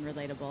sincere and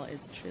relatable is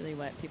truly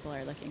what people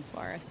are looking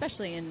for,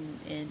 especially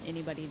in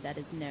anybody that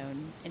is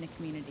known in a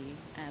community,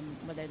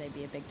 whether they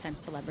be a big-time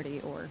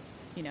celebrity or,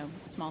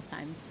 small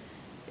time,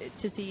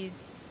 to see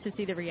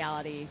the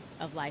reality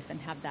of life and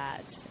have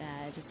that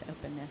just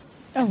openness.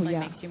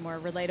 Makes you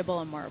more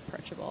relatable and more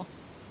approachable.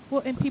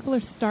 Well, and people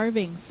are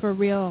starving for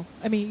real.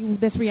 I mean,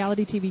 this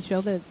reality TV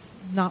show that's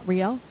not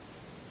real.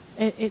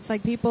 It's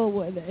like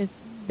people,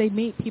 they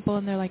meet people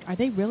and they're like, are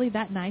they really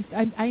that nice?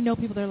 I know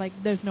people that are like,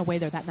 there's no way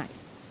they're that nice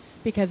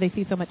because they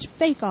see so much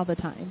fake all the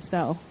time.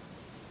 So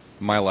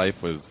my life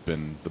has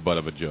been the butt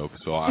of a joke.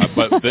 So,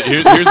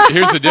 here's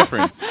the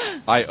difference.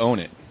 I own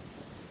it.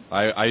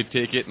 I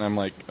take it and I'm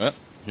like,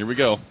 here we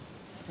go.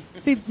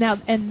 See, now,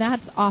 and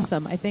that's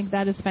awesome. I think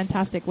that is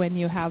fantastic when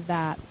you have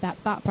that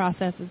thought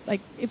process. It's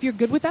like, if you're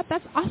good with that,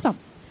 that's awesome.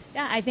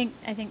 Yeah, I think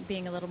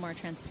being a little more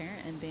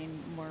transparent and being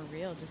more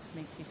real just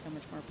makes you so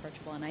much more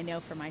approachable. And I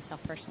know for myself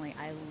personally,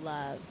 I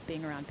love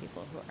being around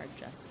people who are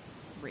just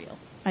real.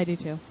 I do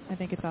too. I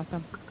think it's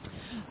awesome.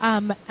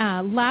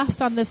 Last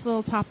on this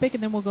little topic,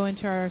 and then we'll go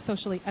into our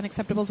socially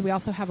unacceptables. We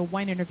also have a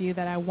wine interview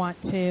that I want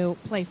to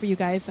play for you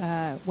guys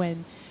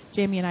when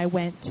Jamie and I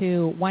went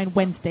to Wine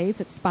Wednesdays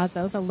at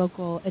Spazzo's, a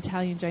local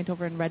Italian joint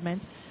over in Redmond.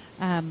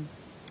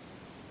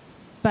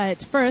 But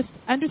first,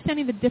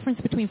 understanding the difference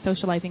between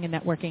socializing and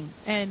networking.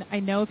 And I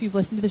know if you've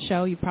listened to the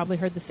show, you've probably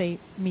heard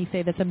me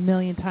say this a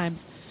million times.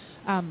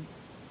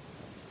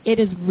 It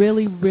is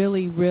really,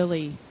 really,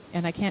 really,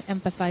 and I can't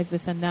emphasize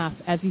this enough,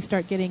 as you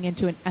start getting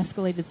into an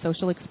escalated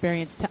social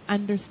experience, to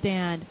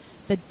understand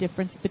the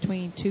difference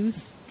between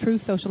true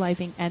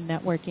socializing and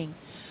networking.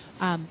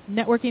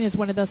 Networking is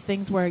one of those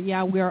things where,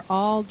 yeah, we're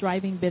all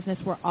driving business,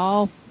 we're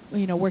all,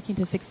 working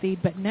to succeed,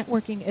 but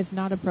networking is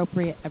not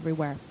appropriate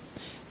everywhere.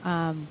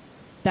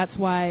 That's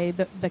why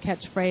the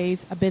catchphrase,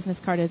 a business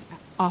card is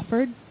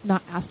offered,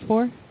 not asked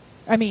for.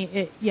 I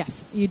mean, yes,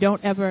 you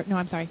don't ever, no,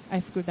 I'm sorry,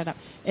 I screwed that up,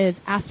 is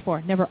asked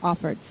for, never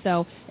offered.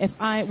 So if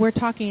we're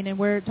talking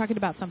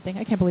about something,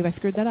 I can't believe I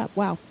screwed that up,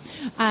 wow.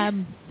 I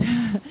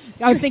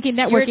was thinking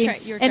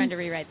networking. You were trying to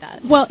rewrite that.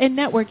 Well, in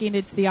networking,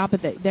 it's the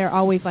opposite. They're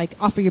always like,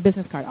 offer your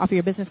business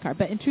card.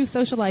 But in true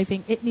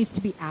socializing, it needs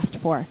to be asked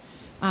for.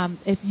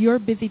 If you're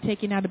busy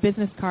taking out a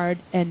business card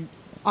and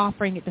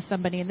offering it to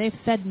somebody and they've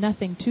said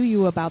nothing to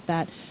you about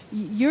that,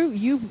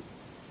 you've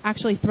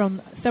actually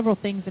thrown several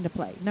things into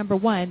play. Number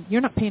one,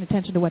 you're not paying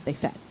attention to what they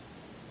said.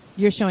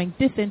 You're showing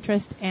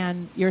disinterest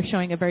and you're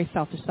showing a very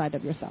selfish side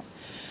of yourself.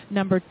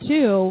 Number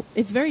two,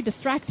 it's very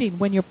distracting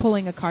when you're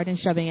pulling a card and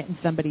shoving it in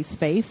somebody's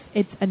face.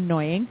 It's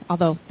annoying,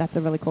 although that's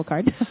a really cool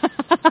card.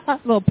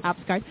 Little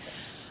Paps card.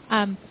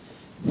 And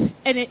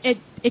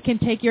it can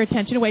take your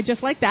attention away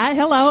just like that.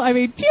 Hello. I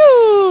mean,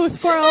 phew,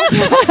 squirrel.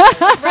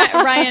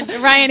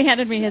 Ryan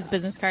handed me his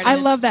business card. I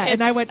love that.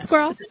 And I went,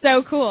 squirrel.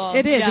 So cool.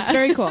 It is. Yeah. It's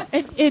very cool.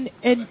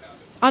 And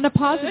on a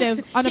positive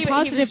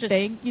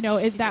thing,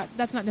 is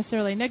that's not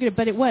necessarily negative,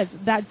 but it was.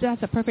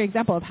 That's a perfect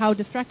example of how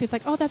distracted. It's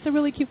like, oh, that's a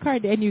really cute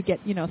card. And you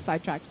get,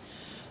 sidetracked.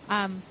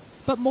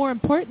 But more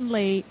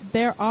importantly,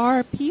 there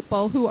are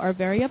people who are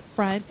very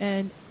upfront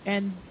and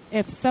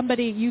if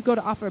you go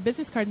to offer a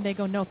business card and they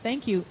go, no,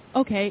 thank you,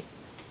 okay,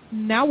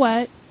 now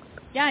what?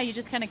 Yeah, you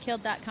just kind of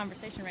killed that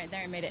conversation right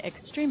there and made it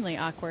extremely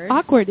awkward.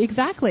 Awkward,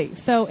 exactly.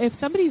 So if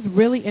somebody's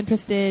really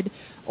interested,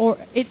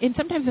 and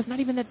sometimes it's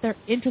not even that they're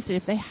interested,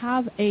 if they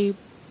have a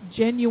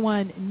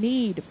genuine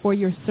need for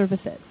your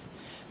services,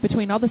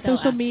 between all the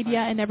social media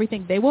and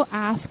everything, they will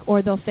ask,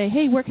 or they'll say,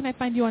 hey, where can I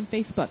find you on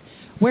Facebook?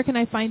 Where can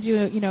I find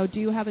you, do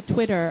you have a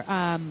Twitter?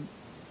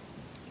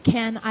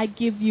 Can I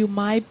give you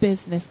my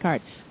business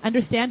card?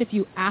 Understand, if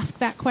you ask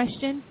that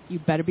question, you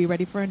better be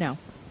ready for a no.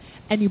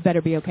 And you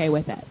better be okay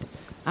with it.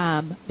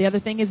 The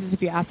other thing is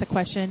if you ask a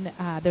question,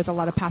 there's a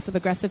lot of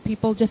passive-aggressive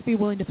people. Just be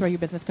willing to throw your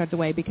business cards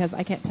away, because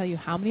I can't tell you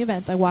how many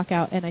events I walk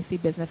out and I see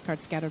business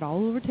cards scattered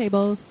all over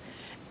tables,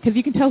 because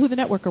you can tell who the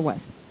networker was,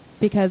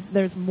 because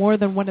there's more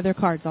than one of their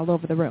cards all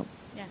over the room.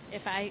 Yeah,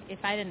 if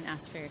I didn't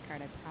ask for your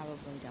card, I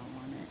probably don't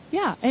want it.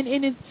 Yeah,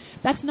 and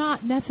that's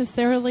not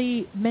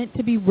necessarily meant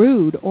to be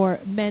rude or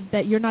meant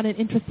that you're not an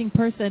interesting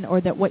person or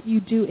that what you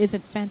do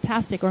isn't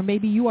fantastic, or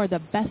maybe you are the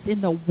best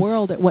in the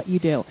world at what you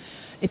do.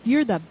 If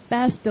you're the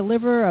best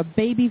deliverer of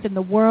babies in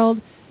the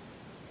world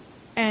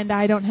and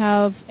I don't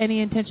have any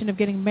intention of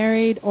getting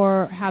married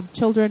or have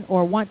children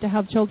or want to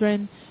have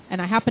children,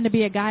 and I happen to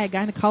be a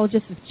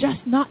gynecologist, is just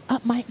not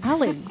up my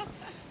alley.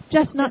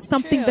 Just not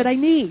something that I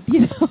need,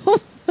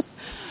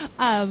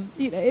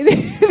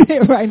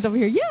 Ryan's over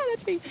here. Yeah,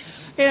 that's me.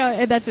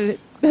 And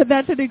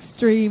that's an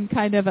extreme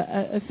kind of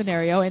a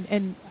scenario.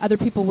 And other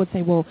people would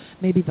say, well,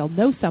 maybe they'll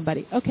know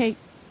somebody. Okay,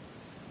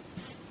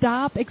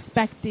 stop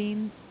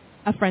expecting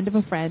a friend of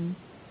a friend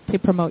to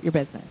promote your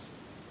business.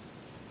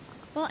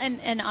 Well,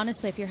 and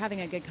honestly, if you're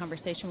having a good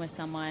conversation with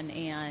someone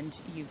and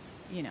you've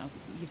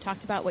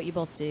talked about what you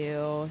both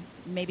do,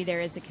 maybe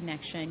there is a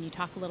connection, you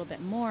talk a little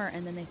bit more,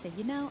 and then they say,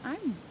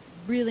 I'm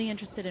really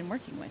interested in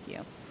working with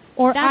you.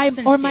 Or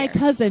my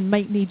cousin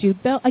might need you.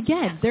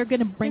 They're going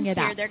to bring it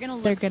up. They're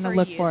going to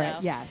look for it.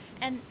 Yes.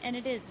 And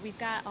it is. We've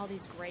got all these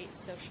great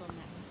social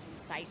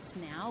networking sites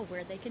now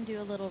where they can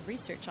do a little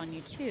research on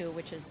you too,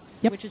 which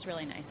is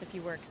really nice. If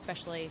you work,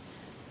 especially,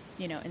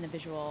 in the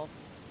visual.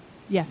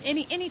 Yes.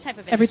 Any type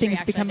of industry, everything is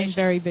becoming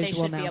very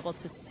visual now. They should be able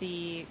to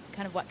see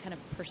kind of what kind of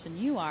person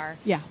you are.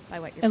 Yeah. By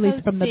what you're at posting,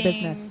 least from the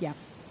business. Yeah.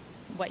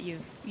 What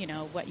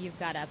you've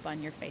got up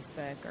on your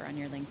Facebook or on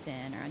your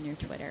LinkedIn or on your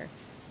Twitter.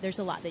 There's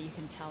a lot that you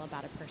can tell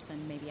about a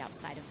person maybe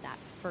outside of that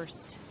first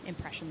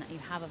impression that you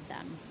have of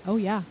them. Oh,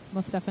 yeah,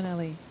 most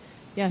definitely.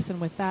 Yes,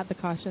 and with that, the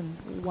caution,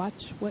 watch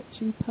what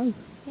you post.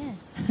 Yes.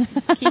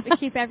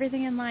 keep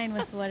everything in line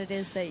with what it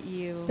is that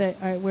you...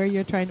 where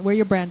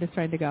your brand is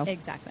trying to go.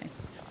 Exactly.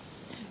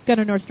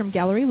 Gunnar Nordstrom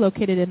Gallery,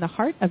 located in the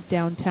heart of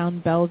downtown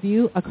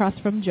Bellevue, across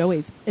from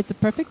Joey's. It's a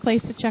perfect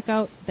place to check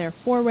out their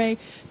foray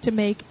to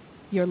make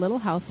your little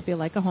house feel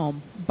like a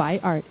home. Buy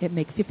art. It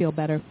makes you feel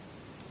better.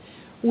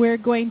 We're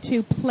going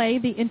to play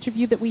the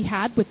interview that we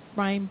had with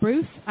Ryan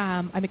Bruce.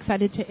 I'm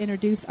excited to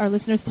introduce our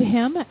listeners to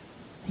him.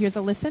 Here's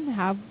a listen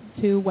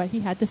to what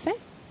he had to say.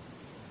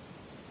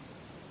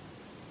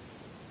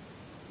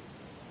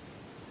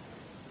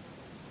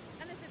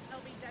 And this is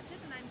LB Duchess,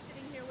 and I'm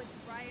sitting here with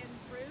Ryan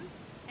Bruce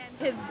and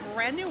his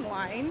brand brand new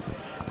wines.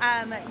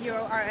 You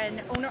are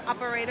an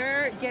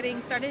owner-operator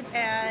getting started,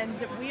 and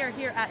we are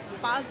here at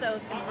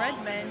Spazos in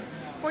Redmond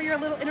for your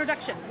little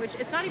introduction, which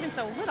it's not even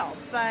so little,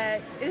 but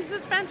this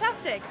is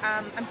fantastic.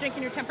 I'm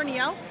drinking your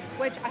Tempranillo,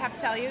 which I have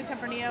to tell you,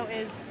 Tempranillo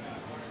is,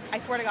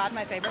 I swear to God,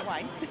 my favorite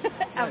wine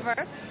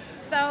ever.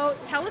 So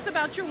tell us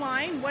about your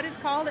wine, what it's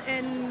called,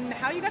 and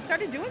how you got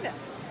started doing this.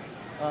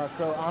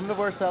 So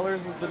Omnivore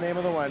Cellars is the name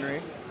of the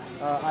winery.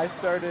 I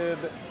started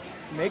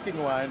making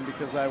wine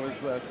because I was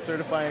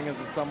certifying as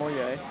a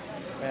sommelier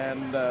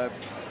and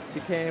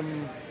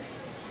became,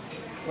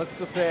 let's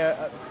just say,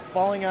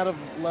 falling out of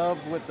love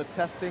with the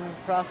testing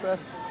process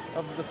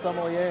of the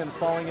sommelier and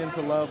falling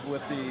into love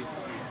with the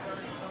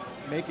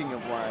making of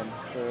wine,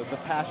 the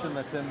passion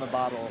that's in the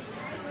bottle.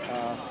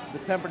 The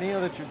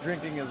Tempranillo that you're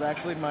drinking is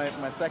actually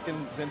my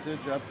second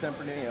vintage of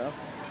Tempranillo.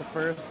 The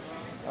first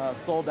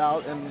sold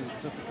out in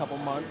just a couple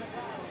months.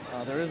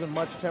 There isn't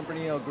much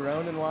Tempranillo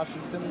grown in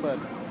Washington, but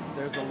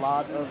there's a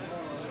lot of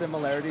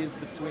similarities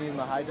between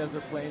the high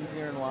desert plains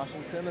here in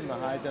Washington and the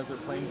high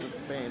desert plains of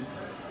Spain,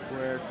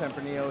 where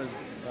Tempranillo is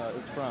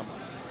from.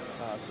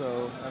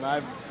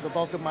 And the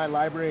bulk of my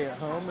library at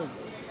home is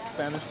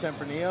Spanish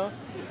Tempranillo,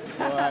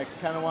 so I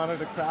kind of wanted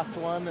to craft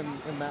one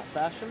in that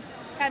fashion.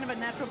 Kind of a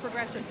natural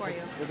progression for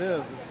you. It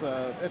is.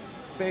 It's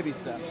baby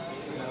steps,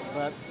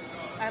 but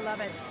I love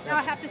it. Now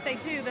I have to say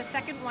too, the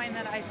second wine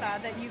that I saw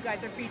that you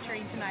guys are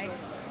featuring tonight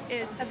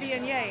is a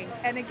Viognier.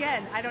 And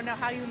again, I don't know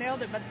how you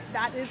nailed it, but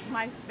that is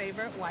my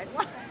favorite white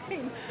wine.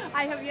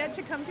 I have yet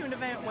to come to an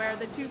event where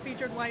the two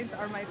featured wines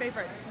are my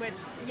favorites, which,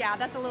 yeah,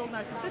 that's a little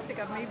narcissistic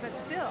of me, but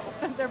still,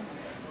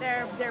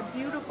 they're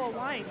beautiful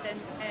wines.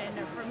 And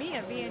for me,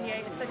 a Viognier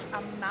is such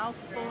a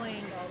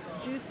mouth-filling,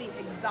 juicy,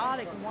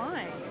 exotic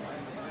wine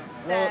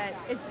that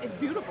it's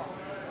beautiful.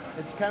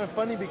 It's kind of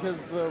funny because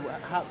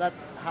that's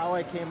how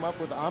I came up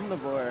with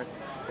Omnivore,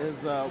 is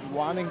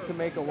wanting to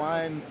make a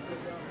wine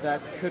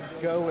that could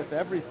go with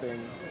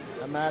everything,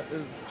 and that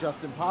is just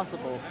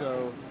impossible.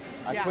 So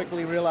I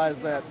quickly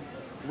realized that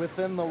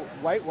within the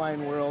white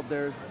wine world,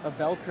 there's a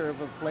bell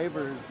curve of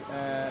flavors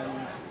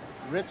and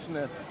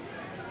richness,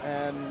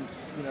 and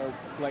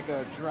like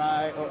a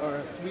dry or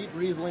a sweet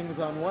Riesling's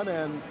on one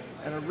end,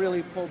 and a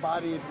really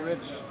full-bodied,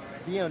 rich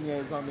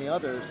Viogniers on the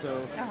other.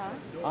 So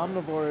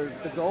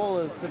Omnivore, the goal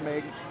is to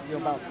make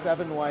about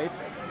 7 whites.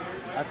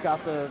 I've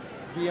got the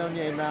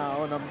Viognier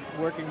now, and I'm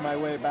working my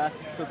way back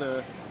to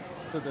the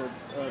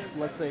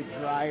let's say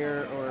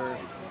drier or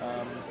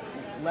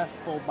less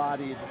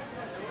full-bodied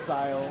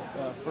style.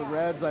 For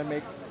reds, I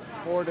make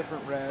 4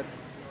 different reds.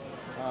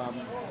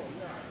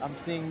 I'm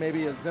seeing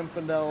maybe a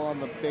Zinfandel on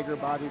the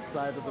bigger-bodied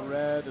side of the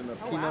red, and a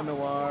Pinot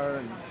Noir,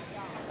 and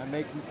I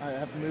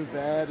have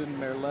Mourvedre and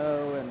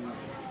Merlot, and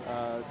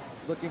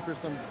looking for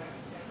some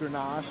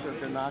Grenache or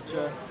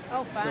Grenache.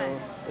 Oh, fun. So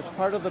it's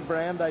part of the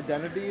brand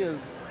identity is,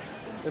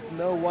 if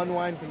no one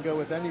wine can go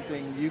with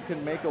anything, you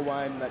can make a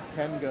wine that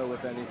can go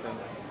with anything.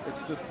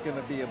 It's just going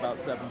to be about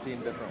 17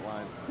 different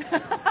wines.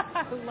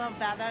 I love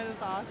that. That is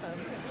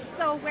awesome.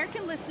 So where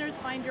can listeners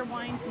find your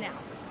wines now?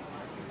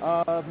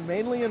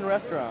 Mainly in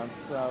restaurants.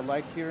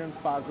 Like here in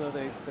Spaza,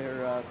 they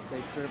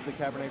serve the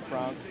Cabernet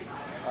Franc.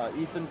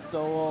 Ethan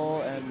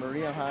Stowell and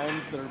Maria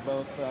Hines, that are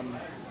both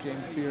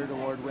James Beard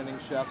award-winning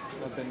chefs,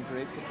 have been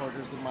great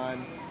supporters of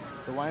mine.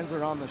 The wines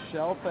are on the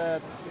shelf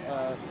at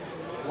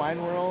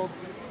Wine World.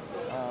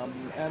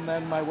 And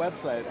then my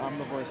website,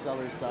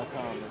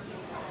 omnivorecellars.com, is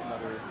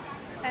another.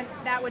 And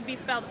that would be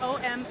spelled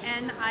OMNIVORE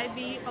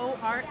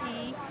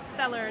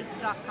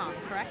Cellars.com,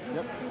 correct?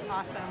 Yep.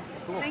 Awesome.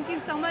 Cool. Thank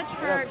you so much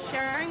for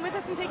sharing with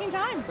us and taking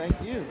time.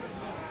 Thank you.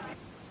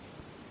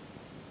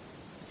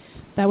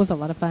 That was a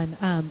lot of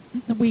fun.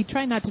 We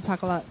try not to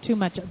talk too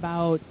much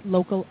about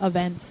local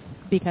events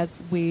because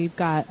we've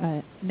got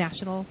a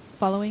national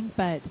following,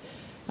 but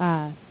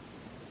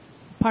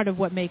part of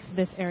what makes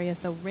this area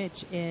so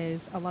rich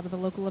is a lot of the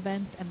local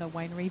events and the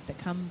wineries that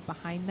come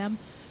behind them.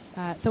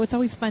 So it's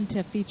always fun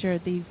to feature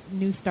these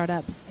new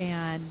startups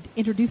and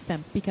introduce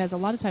them, because a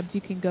lot of times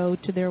you can go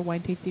to their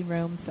wine tasting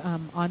rooms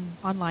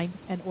online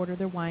and order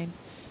their wines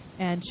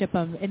and ship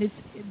them. And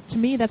to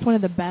me, that's one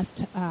of the best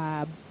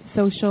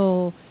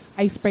social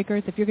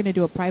icebreakers. If you're going to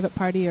do a private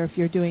party, or if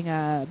you're doing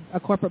a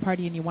corporate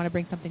party and you want to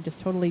bring something just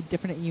totally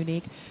different and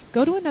unique,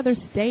 go to another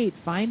state,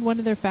 find one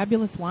of their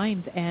fabulous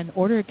wines and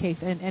order a case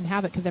and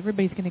have it, because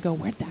everybody's going to go,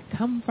 where'd that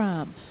come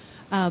from?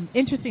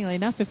 Interestingly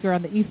enough, if you're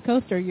on the East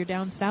Coast or you're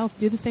down south,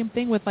 do the same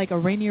thing with like a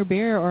Rainier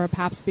beer or a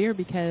Pabst beer,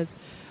 because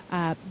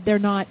they're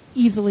not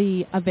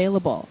easily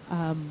available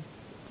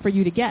for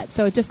you to get.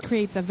 So it just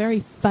creates a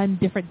very fun,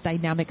 different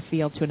dynamic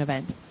feel to an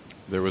event.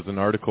 There was an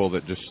article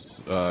that just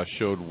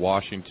showed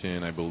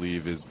Washington, I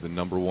believe, is the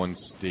 #1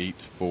 state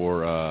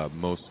for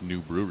most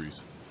new breweries.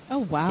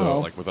 Oh, wow. So,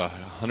 like with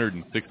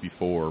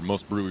 164,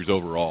 most breweries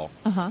overall,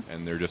 Uh-huh.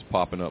 and they're just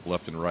popping up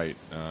left and right.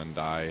 And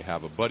I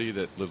have a buddy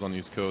that lives on the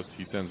East Coast.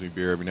 He sends me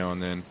beer every now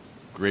and then.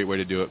 Great way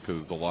to do it,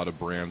 because a lot of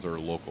brands are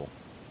local.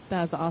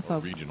 That's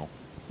awesome. Regional.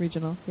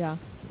 Regional, yeah.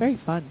 Very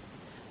fun.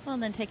 Well,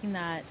 and then taking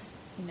that,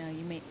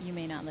 you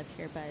may not live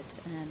here, but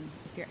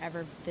if you're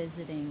ever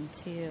visiting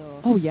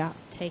too. Oh yeah.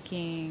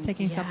 Taking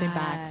something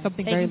back,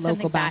 something very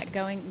local back.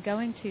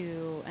 Going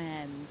to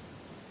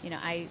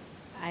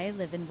I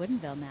live in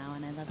Woodinville now,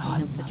 and I love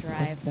being able to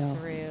drive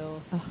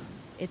through. Oh.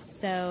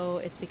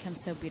 It's become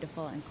so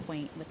beautiful and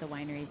quaint with the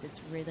wineries. It's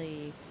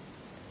really,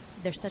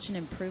 there's such an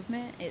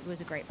improvement. It was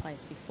a great place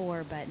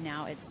before, but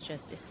now it's got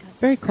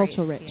very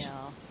cultural rich.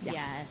 Feel. Yeah.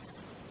 Yes.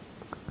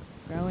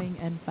 Growing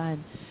and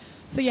fun.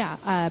 So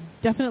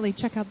definitely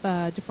check out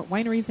the different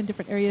wineries in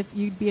different areas.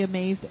 You'd be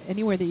amazed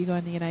anywhere that you go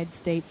in the United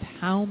States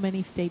how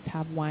many states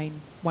have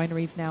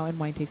wineries now and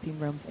wine tasting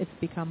rooms. It's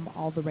become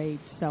all the rage.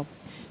 So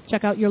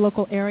check out your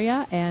local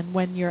area, and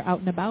when you're out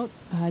and about,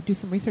 do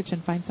some research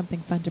and find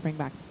something fun to bring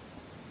back.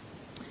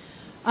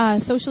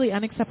 Socially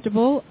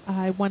unacceptable.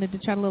 I wanted to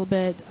chat a little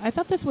bit. I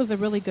thought this was a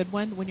really good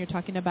one when you're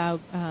talking about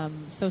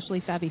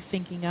socially savvy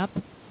syncing up.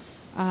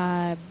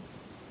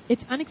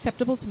 It's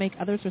unacceptable to make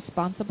others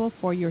responsible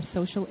for your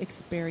social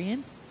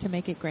experience to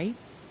make it great.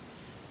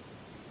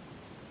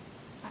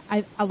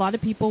 A lot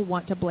of people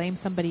want to blame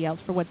somebody else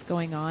for what's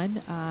going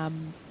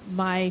on.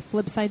 My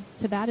flip side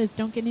to that is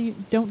don't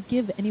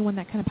give anyone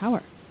that kind of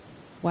power.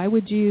 Why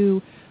would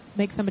you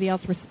make somebody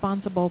else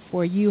responsible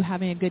for you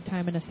having a good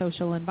time in a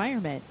social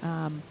environment?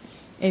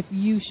 If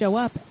you show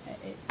up,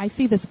 I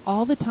see this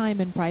all the time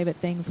in private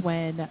things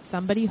when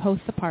somebody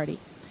hosts a party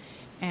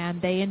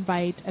and they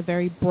invite a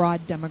very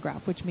broad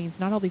demographic, which means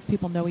not all these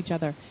people know each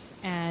other,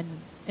 and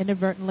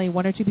inadvertently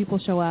one or two people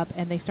show up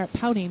and they start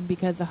pouting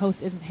because the host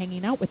isn't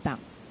hanging out with them.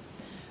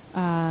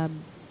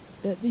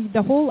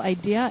 The whole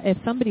idea, if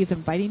somebody is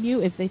inviting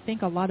you, is they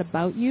think a lot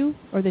about you,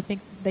 or they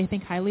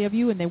think highly of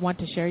you, and they want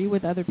to share you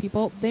with other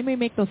people. They may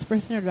make those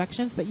first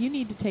introductions, but you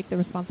need to take the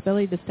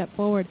responsibility to step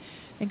forward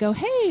and go,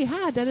 hey,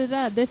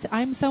 this,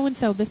 I'm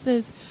so-and-so. This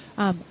is,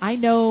 I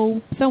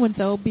know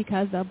so-and-so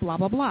because of blah,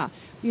 blah, blah.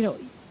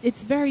 It's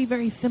very,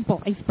 very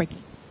simple ice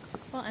breaking.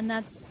 Well, and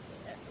that's,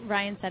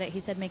 Ryan said it.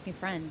 He said, make me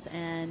friends.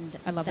 And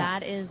I love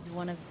that is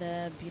one of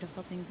the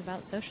beautiful things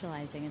about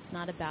socializing. It's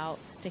not about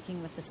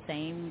sticking with the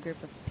same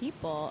group of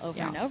people over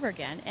and over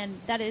again. And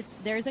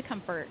there is a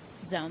comfort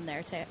zone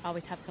there to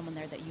always have someone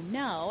there that you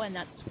know, and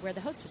that's where the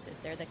hostess is.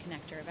 They're the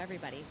connector of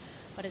everybody.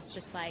 But it's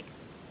just like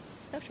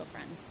social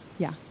friends.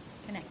 Yeah.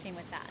 Connecting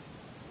with that.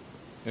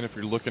 And if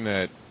you're looking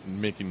at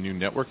making new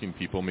networking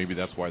people, maybe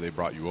that's why they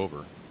brought you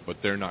over. But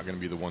they're not going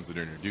to be the ones that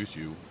introduce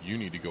you. You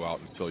need to go out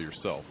and sell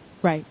yourself.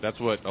 Right. That's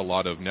what a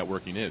lot of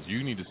networking is.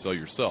 You need to sell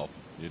yourself.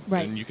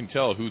 Right. And you can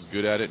tell who's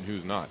good at it and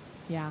who's not.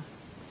 Yeah.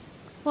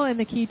 Well, and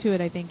the key to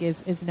it, I think, is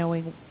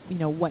knowing,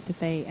 what to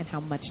say and how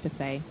much to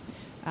say.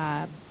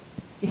 I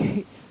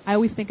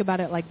always think about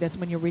it like this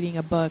when you're reading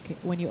a book.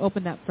 When you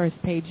open that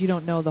first page, you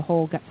don't know the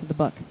whole guts of the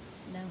book.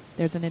 No.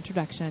 There's an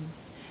introduction.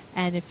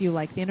 And if you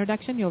like the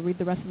introduction, you'll read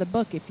the rest of the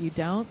book. If you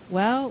don't,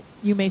 well,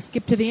 you may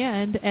skip to the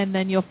end, and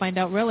then you'll find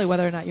out really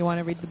whether or not you want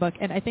to read the book.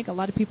 And I think a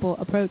lot of people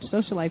approach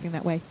socializing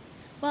that way.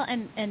 Well,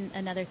 and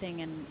another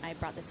thing, and I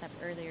brought this up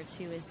earlier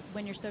too, is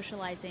when you're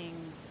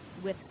socializing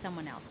with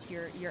someone else,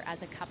 you're as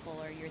a couple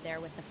or you're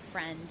there with a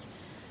friend,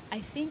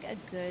 I think a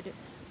good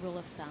rule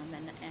of thumb,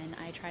 and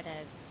I try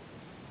to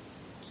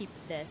keep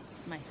this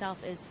myself,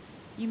 is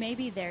you may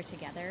be there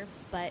together,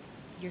 but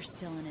you're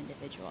still an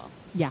individual.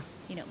 Yeah.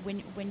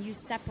 When you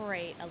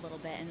separate a little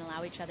bit and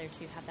allow each other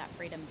to have that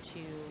freedom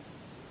to,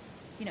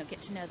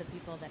 get to know the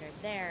people that are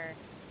there,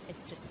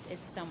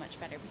 it's so much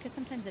better, because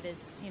sometimes it is,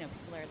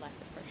 people are less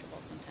approachable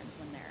sometimes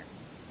when they're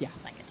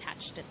like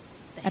attached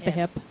at the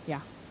hip.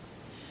 Yeah.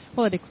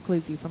 Well, it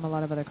excludes you from a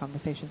lot of other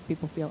conversations.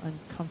 People feel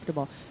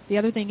uncomfortable. The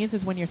other thing is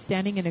when you're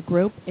standing in a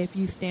group, if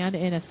you stand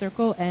in a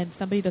circle and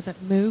somebody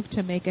doesn't move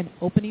to make an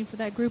opening for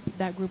that group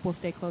will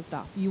stay closed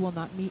off. You will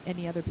not meet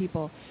any other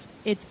people.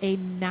 It's a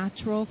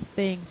natural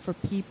thing for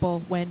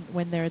people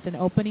when there's an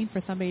opening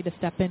for somebody to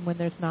step in. When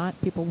there's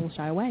not, people will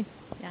shy away.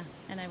 Yeah,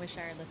 and I wish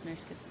our listeners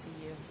could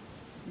see you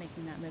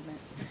making that movement.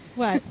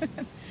 What?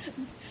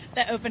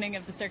 The opening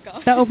of the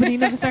circle. The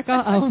opening of the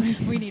circle? Oh.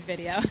 We need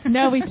video.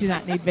 No, we do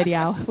not need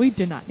video. We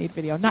do not need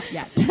video. Not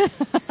yet.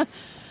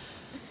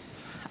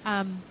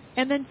 And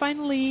then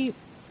finally,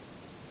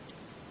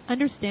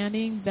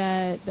 understanding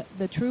that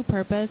the true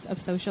purpose of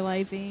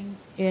socializing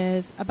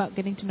is about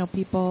getting to know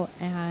people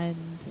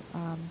and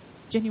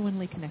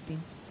genuinely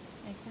connecting.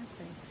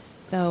 Exactly.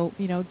 So,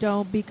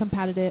 don't be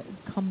combative.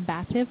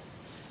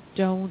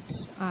 Don't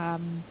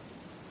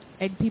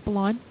egg people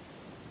on.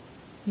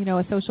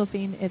 A social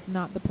scene is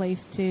not the place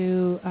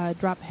to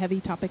drop heavy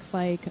topics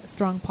like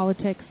strong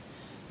politics,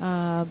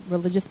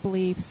 religious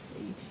beliefs.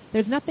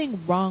 There's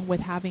nothing wrong with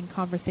having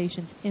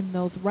conversations in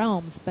those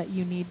realms, but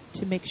you need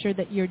to make sure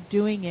that you're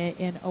doing it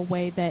in a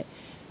way that,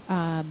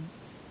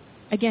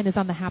 again, is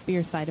on the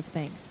happier side of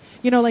things.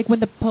 Like when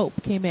the Pope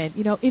came in,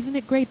 isn't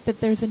it great that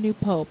there's a new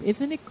Pope?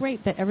 Isn't it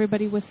great that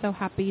everybody was so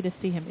happy to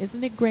see him?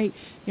 Isn't it great?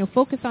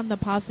 Focus on the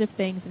positive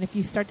things, and if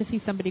you start to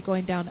see somebody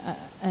going down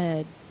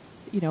a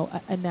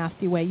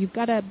nasty way, you've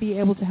got to be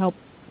able to help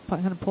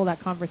kind of pull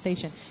that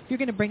conversation. If you're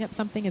going to bring up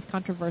something as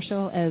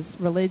controversial as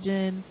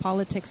religion,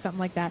 politics, something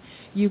like that,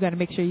 you got to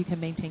make sure you can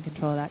maintain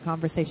control of that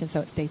conversation so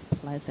it stays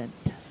pleasant.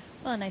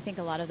 Well, and I think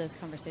a lot of those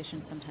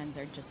conversations sometimes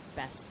are just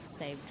best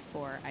saved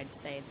for, I'd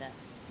say, the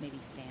maybe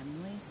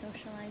family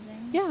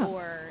socializing. Yeah.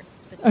 Or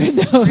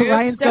no,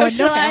 Ryan's going,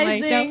 no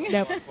family.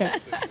 No.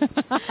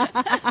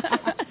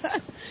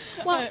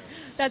 Well,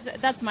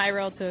 that's my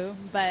role too.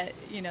 But,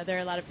 there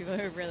are a lot of people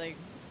who are really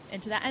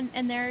into that.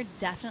 And there are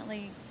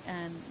definitely,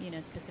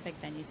 specific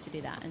venues to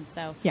do that. And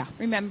so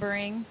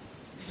remembering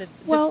the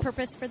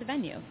purpose for the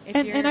venue. If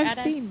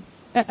I've seen...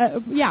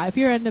 if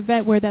you're at an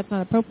event where that's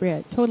not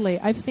appropriate, totally.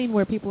 I've seen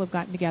where people have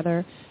gotten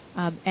together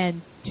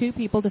and two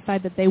people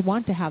decide that they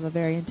want to have a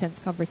very intense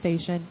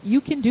conversation. You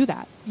can do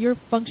that. You're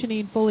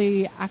functioning,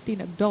 fully acting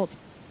adults.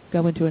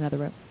 Go into another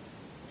room.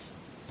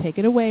 Take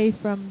it away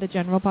from the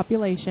general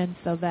population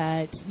so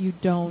that you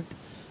don't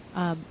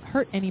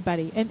hurt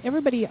anybody. And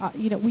everybody,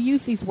 we use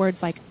these words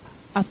like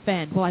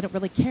offend. Well, I don't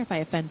really care if I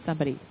offend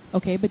somebody.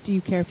 Okay, but do you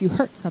care if you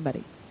hurt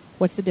somebody?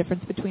 What's the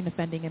difference between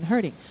offending and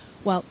hurting?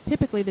 Well,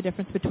 typically the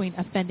difference between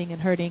offending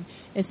and hurting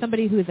is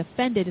somebody who is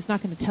offended is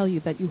not going to tell you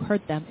that you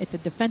hurt them. It's a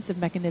defensive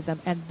mechanism,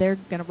 and they're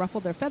going to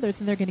ruffle their feathers,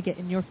 and they're going to get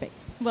in your face.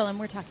 Well, and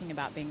we're talking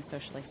about being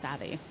socially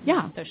savvy. Yeah.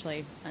 Not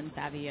socially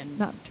unsavvy and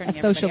not turning a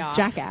everybody social off.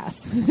 jackass.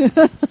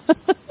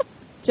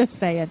 Just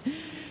saying.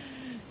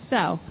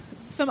 So,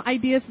 some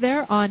ideas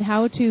there on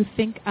how to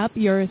sync up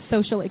your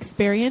social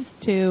experience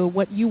to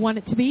what you want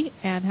it to be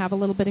and have a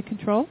little bit of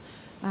control.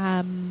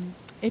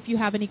 If you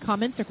have any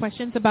comments or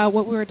questions about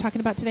what we were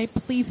talking about today,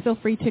 please feel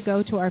free to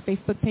go to our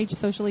Facebook page,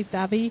 Socially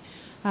Savvy.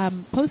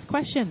 Post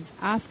questions.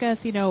 Ask us,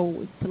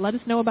 to let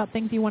us know about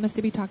things you want us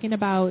to be talking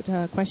about,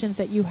 questions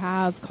that you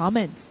have,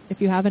 comments.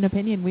 If you have an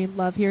opinion, we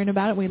love hearing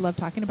about it. We love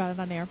talking about it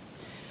on air.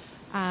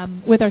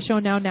 With our show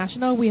Now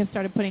National, we have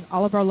started putting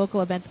all of our local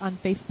events on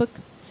Facebook.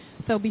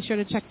 So be sure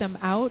to check them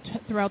out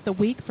throughout the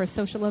week for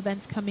social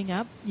events coming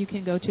up. You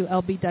can go to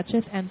LB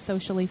Duchess and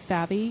Socially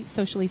Savvy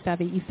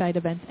Eastside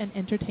events and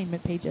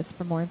entertainment pages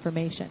for more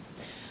information.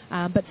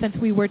 But since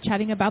we were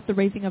chatting about the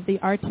Raising of the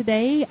R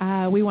today,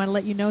 we want to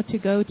let you know to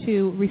go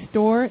to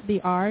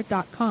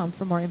restoretheR.com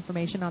for more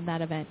information on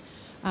that event.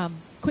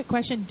 Quick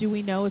question, do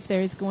we know if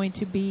there is going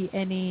to be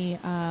any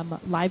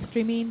live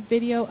streaming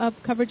video of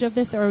coverage of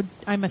this, or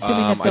I'm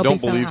assuming that I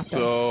don't be believe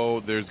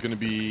so. There's going to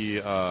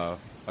be...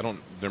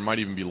 there might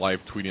even be live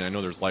tweeting. I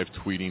know there's live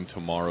tweeting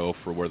tomorrow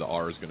for where the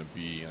R is going to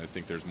be. I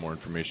think there's more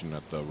information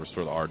at the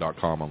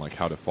restoretheR.com on like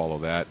how to follow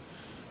that.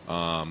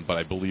 But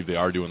I believe they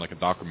are doing like a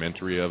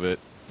documentary of it.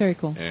 Very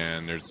cool.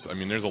 And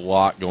there's a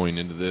lot going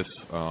into this.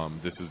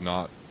 This is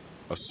not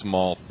a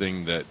small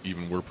thing that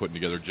even we're putting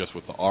together just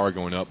with the R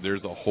going up.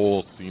 There's a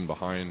whole scene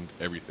behind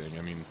everything.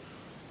 I mean,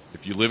 if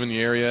you live in the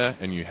area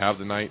and you have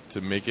the night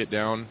to make it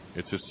down,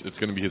 it's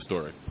going to be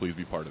historic. Please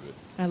be part of it.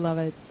 I love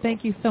it.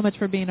 Thank you so much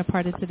for being a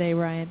part of today,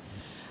 Ryan.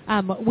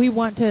 We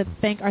want to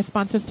thank our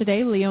sponsors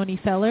today, Leone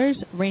Cellars,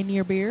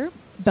 Rainier Beer,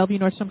 Bellevue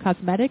Nordstrom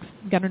Cosmetics,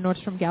 Gunnar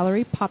Nordstrom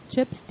Gallery, Pop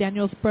Chips,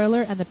 Daniel's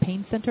Broiler, and the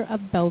Pain Center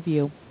of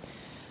Bellevue.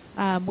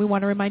 We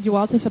want to remind you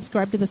all to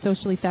subscribe to the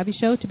Socially Savvy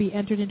Show to be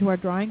entered into our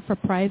drawing for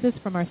prizes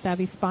from our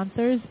Savvy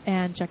sponsors,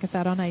 and check us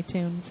out on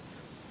iTunes.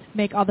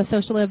 Make all the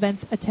social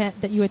events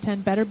that you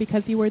attend better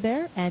because you were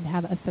there, and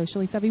have a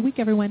socially savvy week,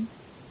 everyone.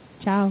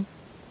 Ciao.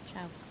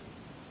 Ciao.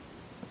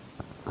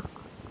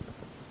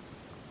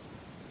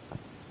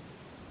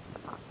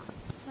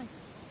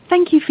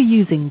 Thank you for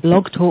using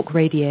Blog Talk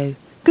Radio.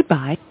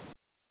 Goodbye.